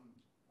some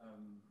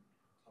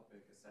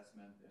topic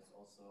assessment, there's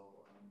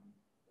also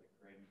like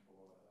grading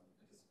for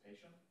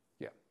participation.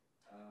 Yeah.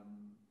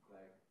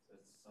 Like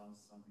that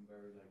sounds something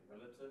very like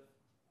relative.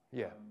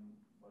 Yeah.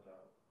 What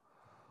are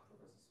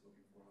professors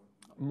looking for?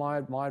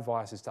 My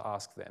advice is to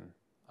ask them.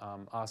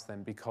 Ask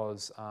them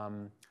because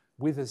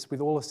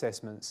with all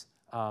assessments,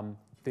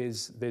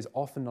 there's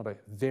often not a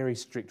very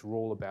strict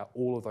rule about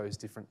all of those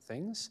different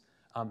things.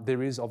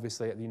 There is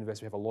obviously at the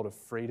university we have a lot of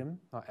freedom,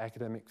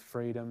 academic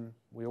freedom.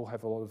 We all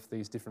have a lot of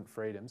these different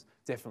freedoms.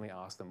 Definitely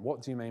ask them,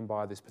 what do you mean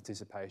by this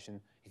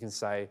participation? You can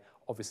say,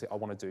 obviously I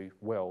want to do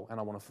well and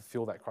I want to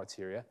fulfill that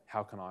criteria.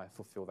 How can I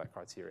fulfill that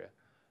criteria?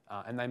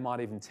 And they might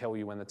even tell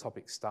you when the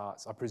topic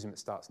starts. I presume it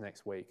starts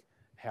next week,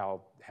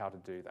 how to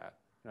do that.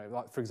 You know,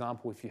 like for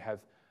example, if you have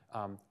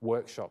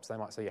workshops, they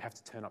might say you have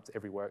to turn up to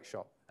every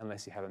workshop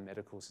unless you have a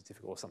medical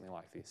certificate or something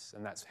like this,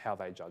 and that's how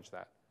they judge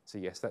that. So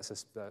yes, that's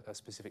a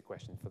specific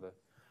question for the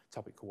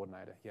topic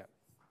coordinator, yeah.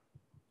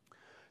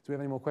 Do we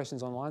have any more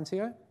questions online,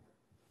 Tio?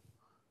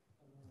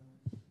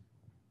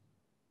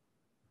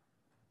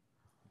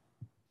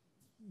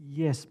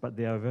 Yes, but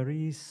they are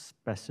very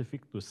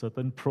specific to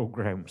certain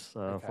programs.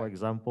 Okay. For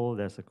example,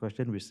 there's a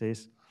question which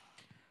says,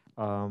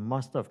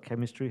 Master of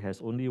Chemistry has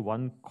only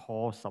one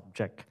core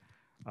subject,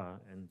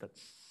 and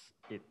that's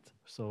it.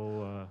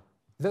 So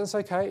that's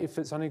okay if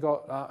it's only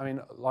got, I mean,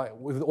 like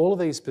with all of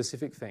these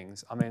specific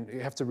things, I mean,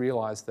 you have to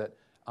realise that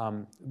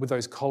with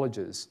those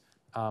colleges,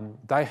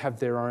 they have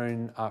their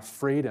own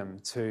freedom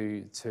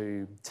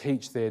to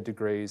teach their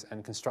degrees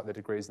and construct their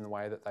degrees in the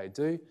way that they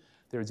do.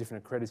 There are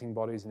different accrediting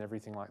bodies and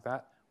everything like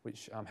that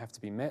which have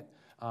to be met.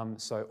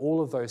 So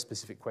all of those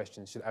specific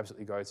questions should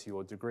absolutely go to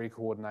your degree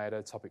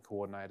coordinator, topic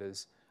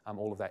coordinators,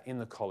 all of that in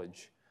the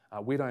college.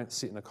 We don't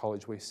sit in the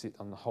college, we sit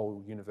on the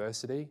whole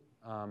university,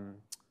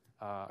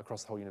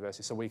 across the whole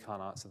university, so we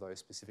can't answer those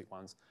specific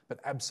ones. But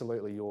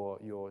absolutely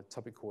your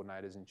topic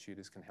coordinators and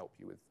tutors can help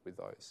you with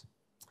those.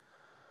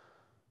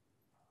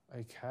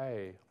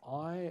 Okay,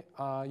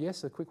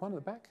 yes, a quick one at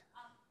the back.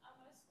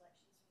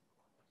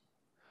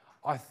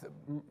 Are most lectures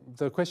recorded?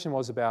 The question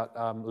was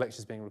about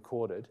lectures being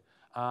recorded.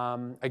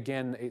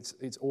 Again,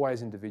 it's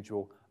always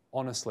individual.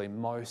 Honestly,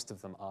 most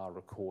of them are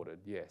recorded,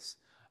 yes.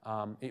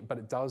 But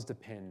it does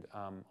depend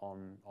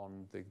on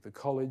the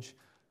college,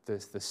 the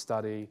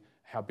study,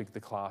 how big the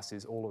class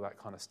is, all of that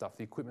kind of stuff.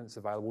 The equipment's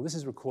available. This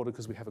is recorded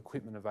because we have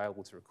equipment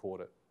available to record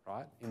it,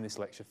 right, in this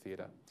lecture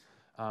theatre.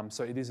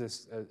 So it is a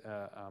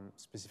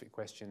specific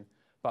question,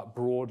 but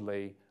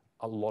broadly,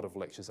 a lot of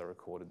lectures are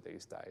recorded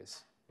these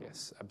days.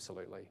 Yes,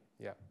 absolutely,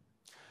 yeah.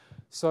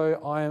 So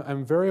I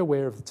am very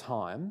aware of the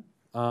time.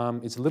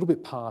 It's a little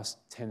bit past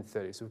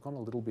 10:30, so we've gone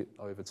a little bit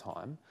over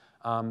time.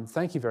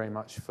 Thank you very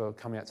much for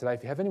coming out today.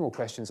 If you have any more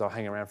questions, I'll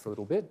hang around for a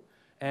little bit.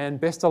 And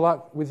best of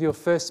luck with your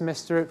first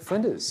semester at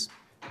Flinders.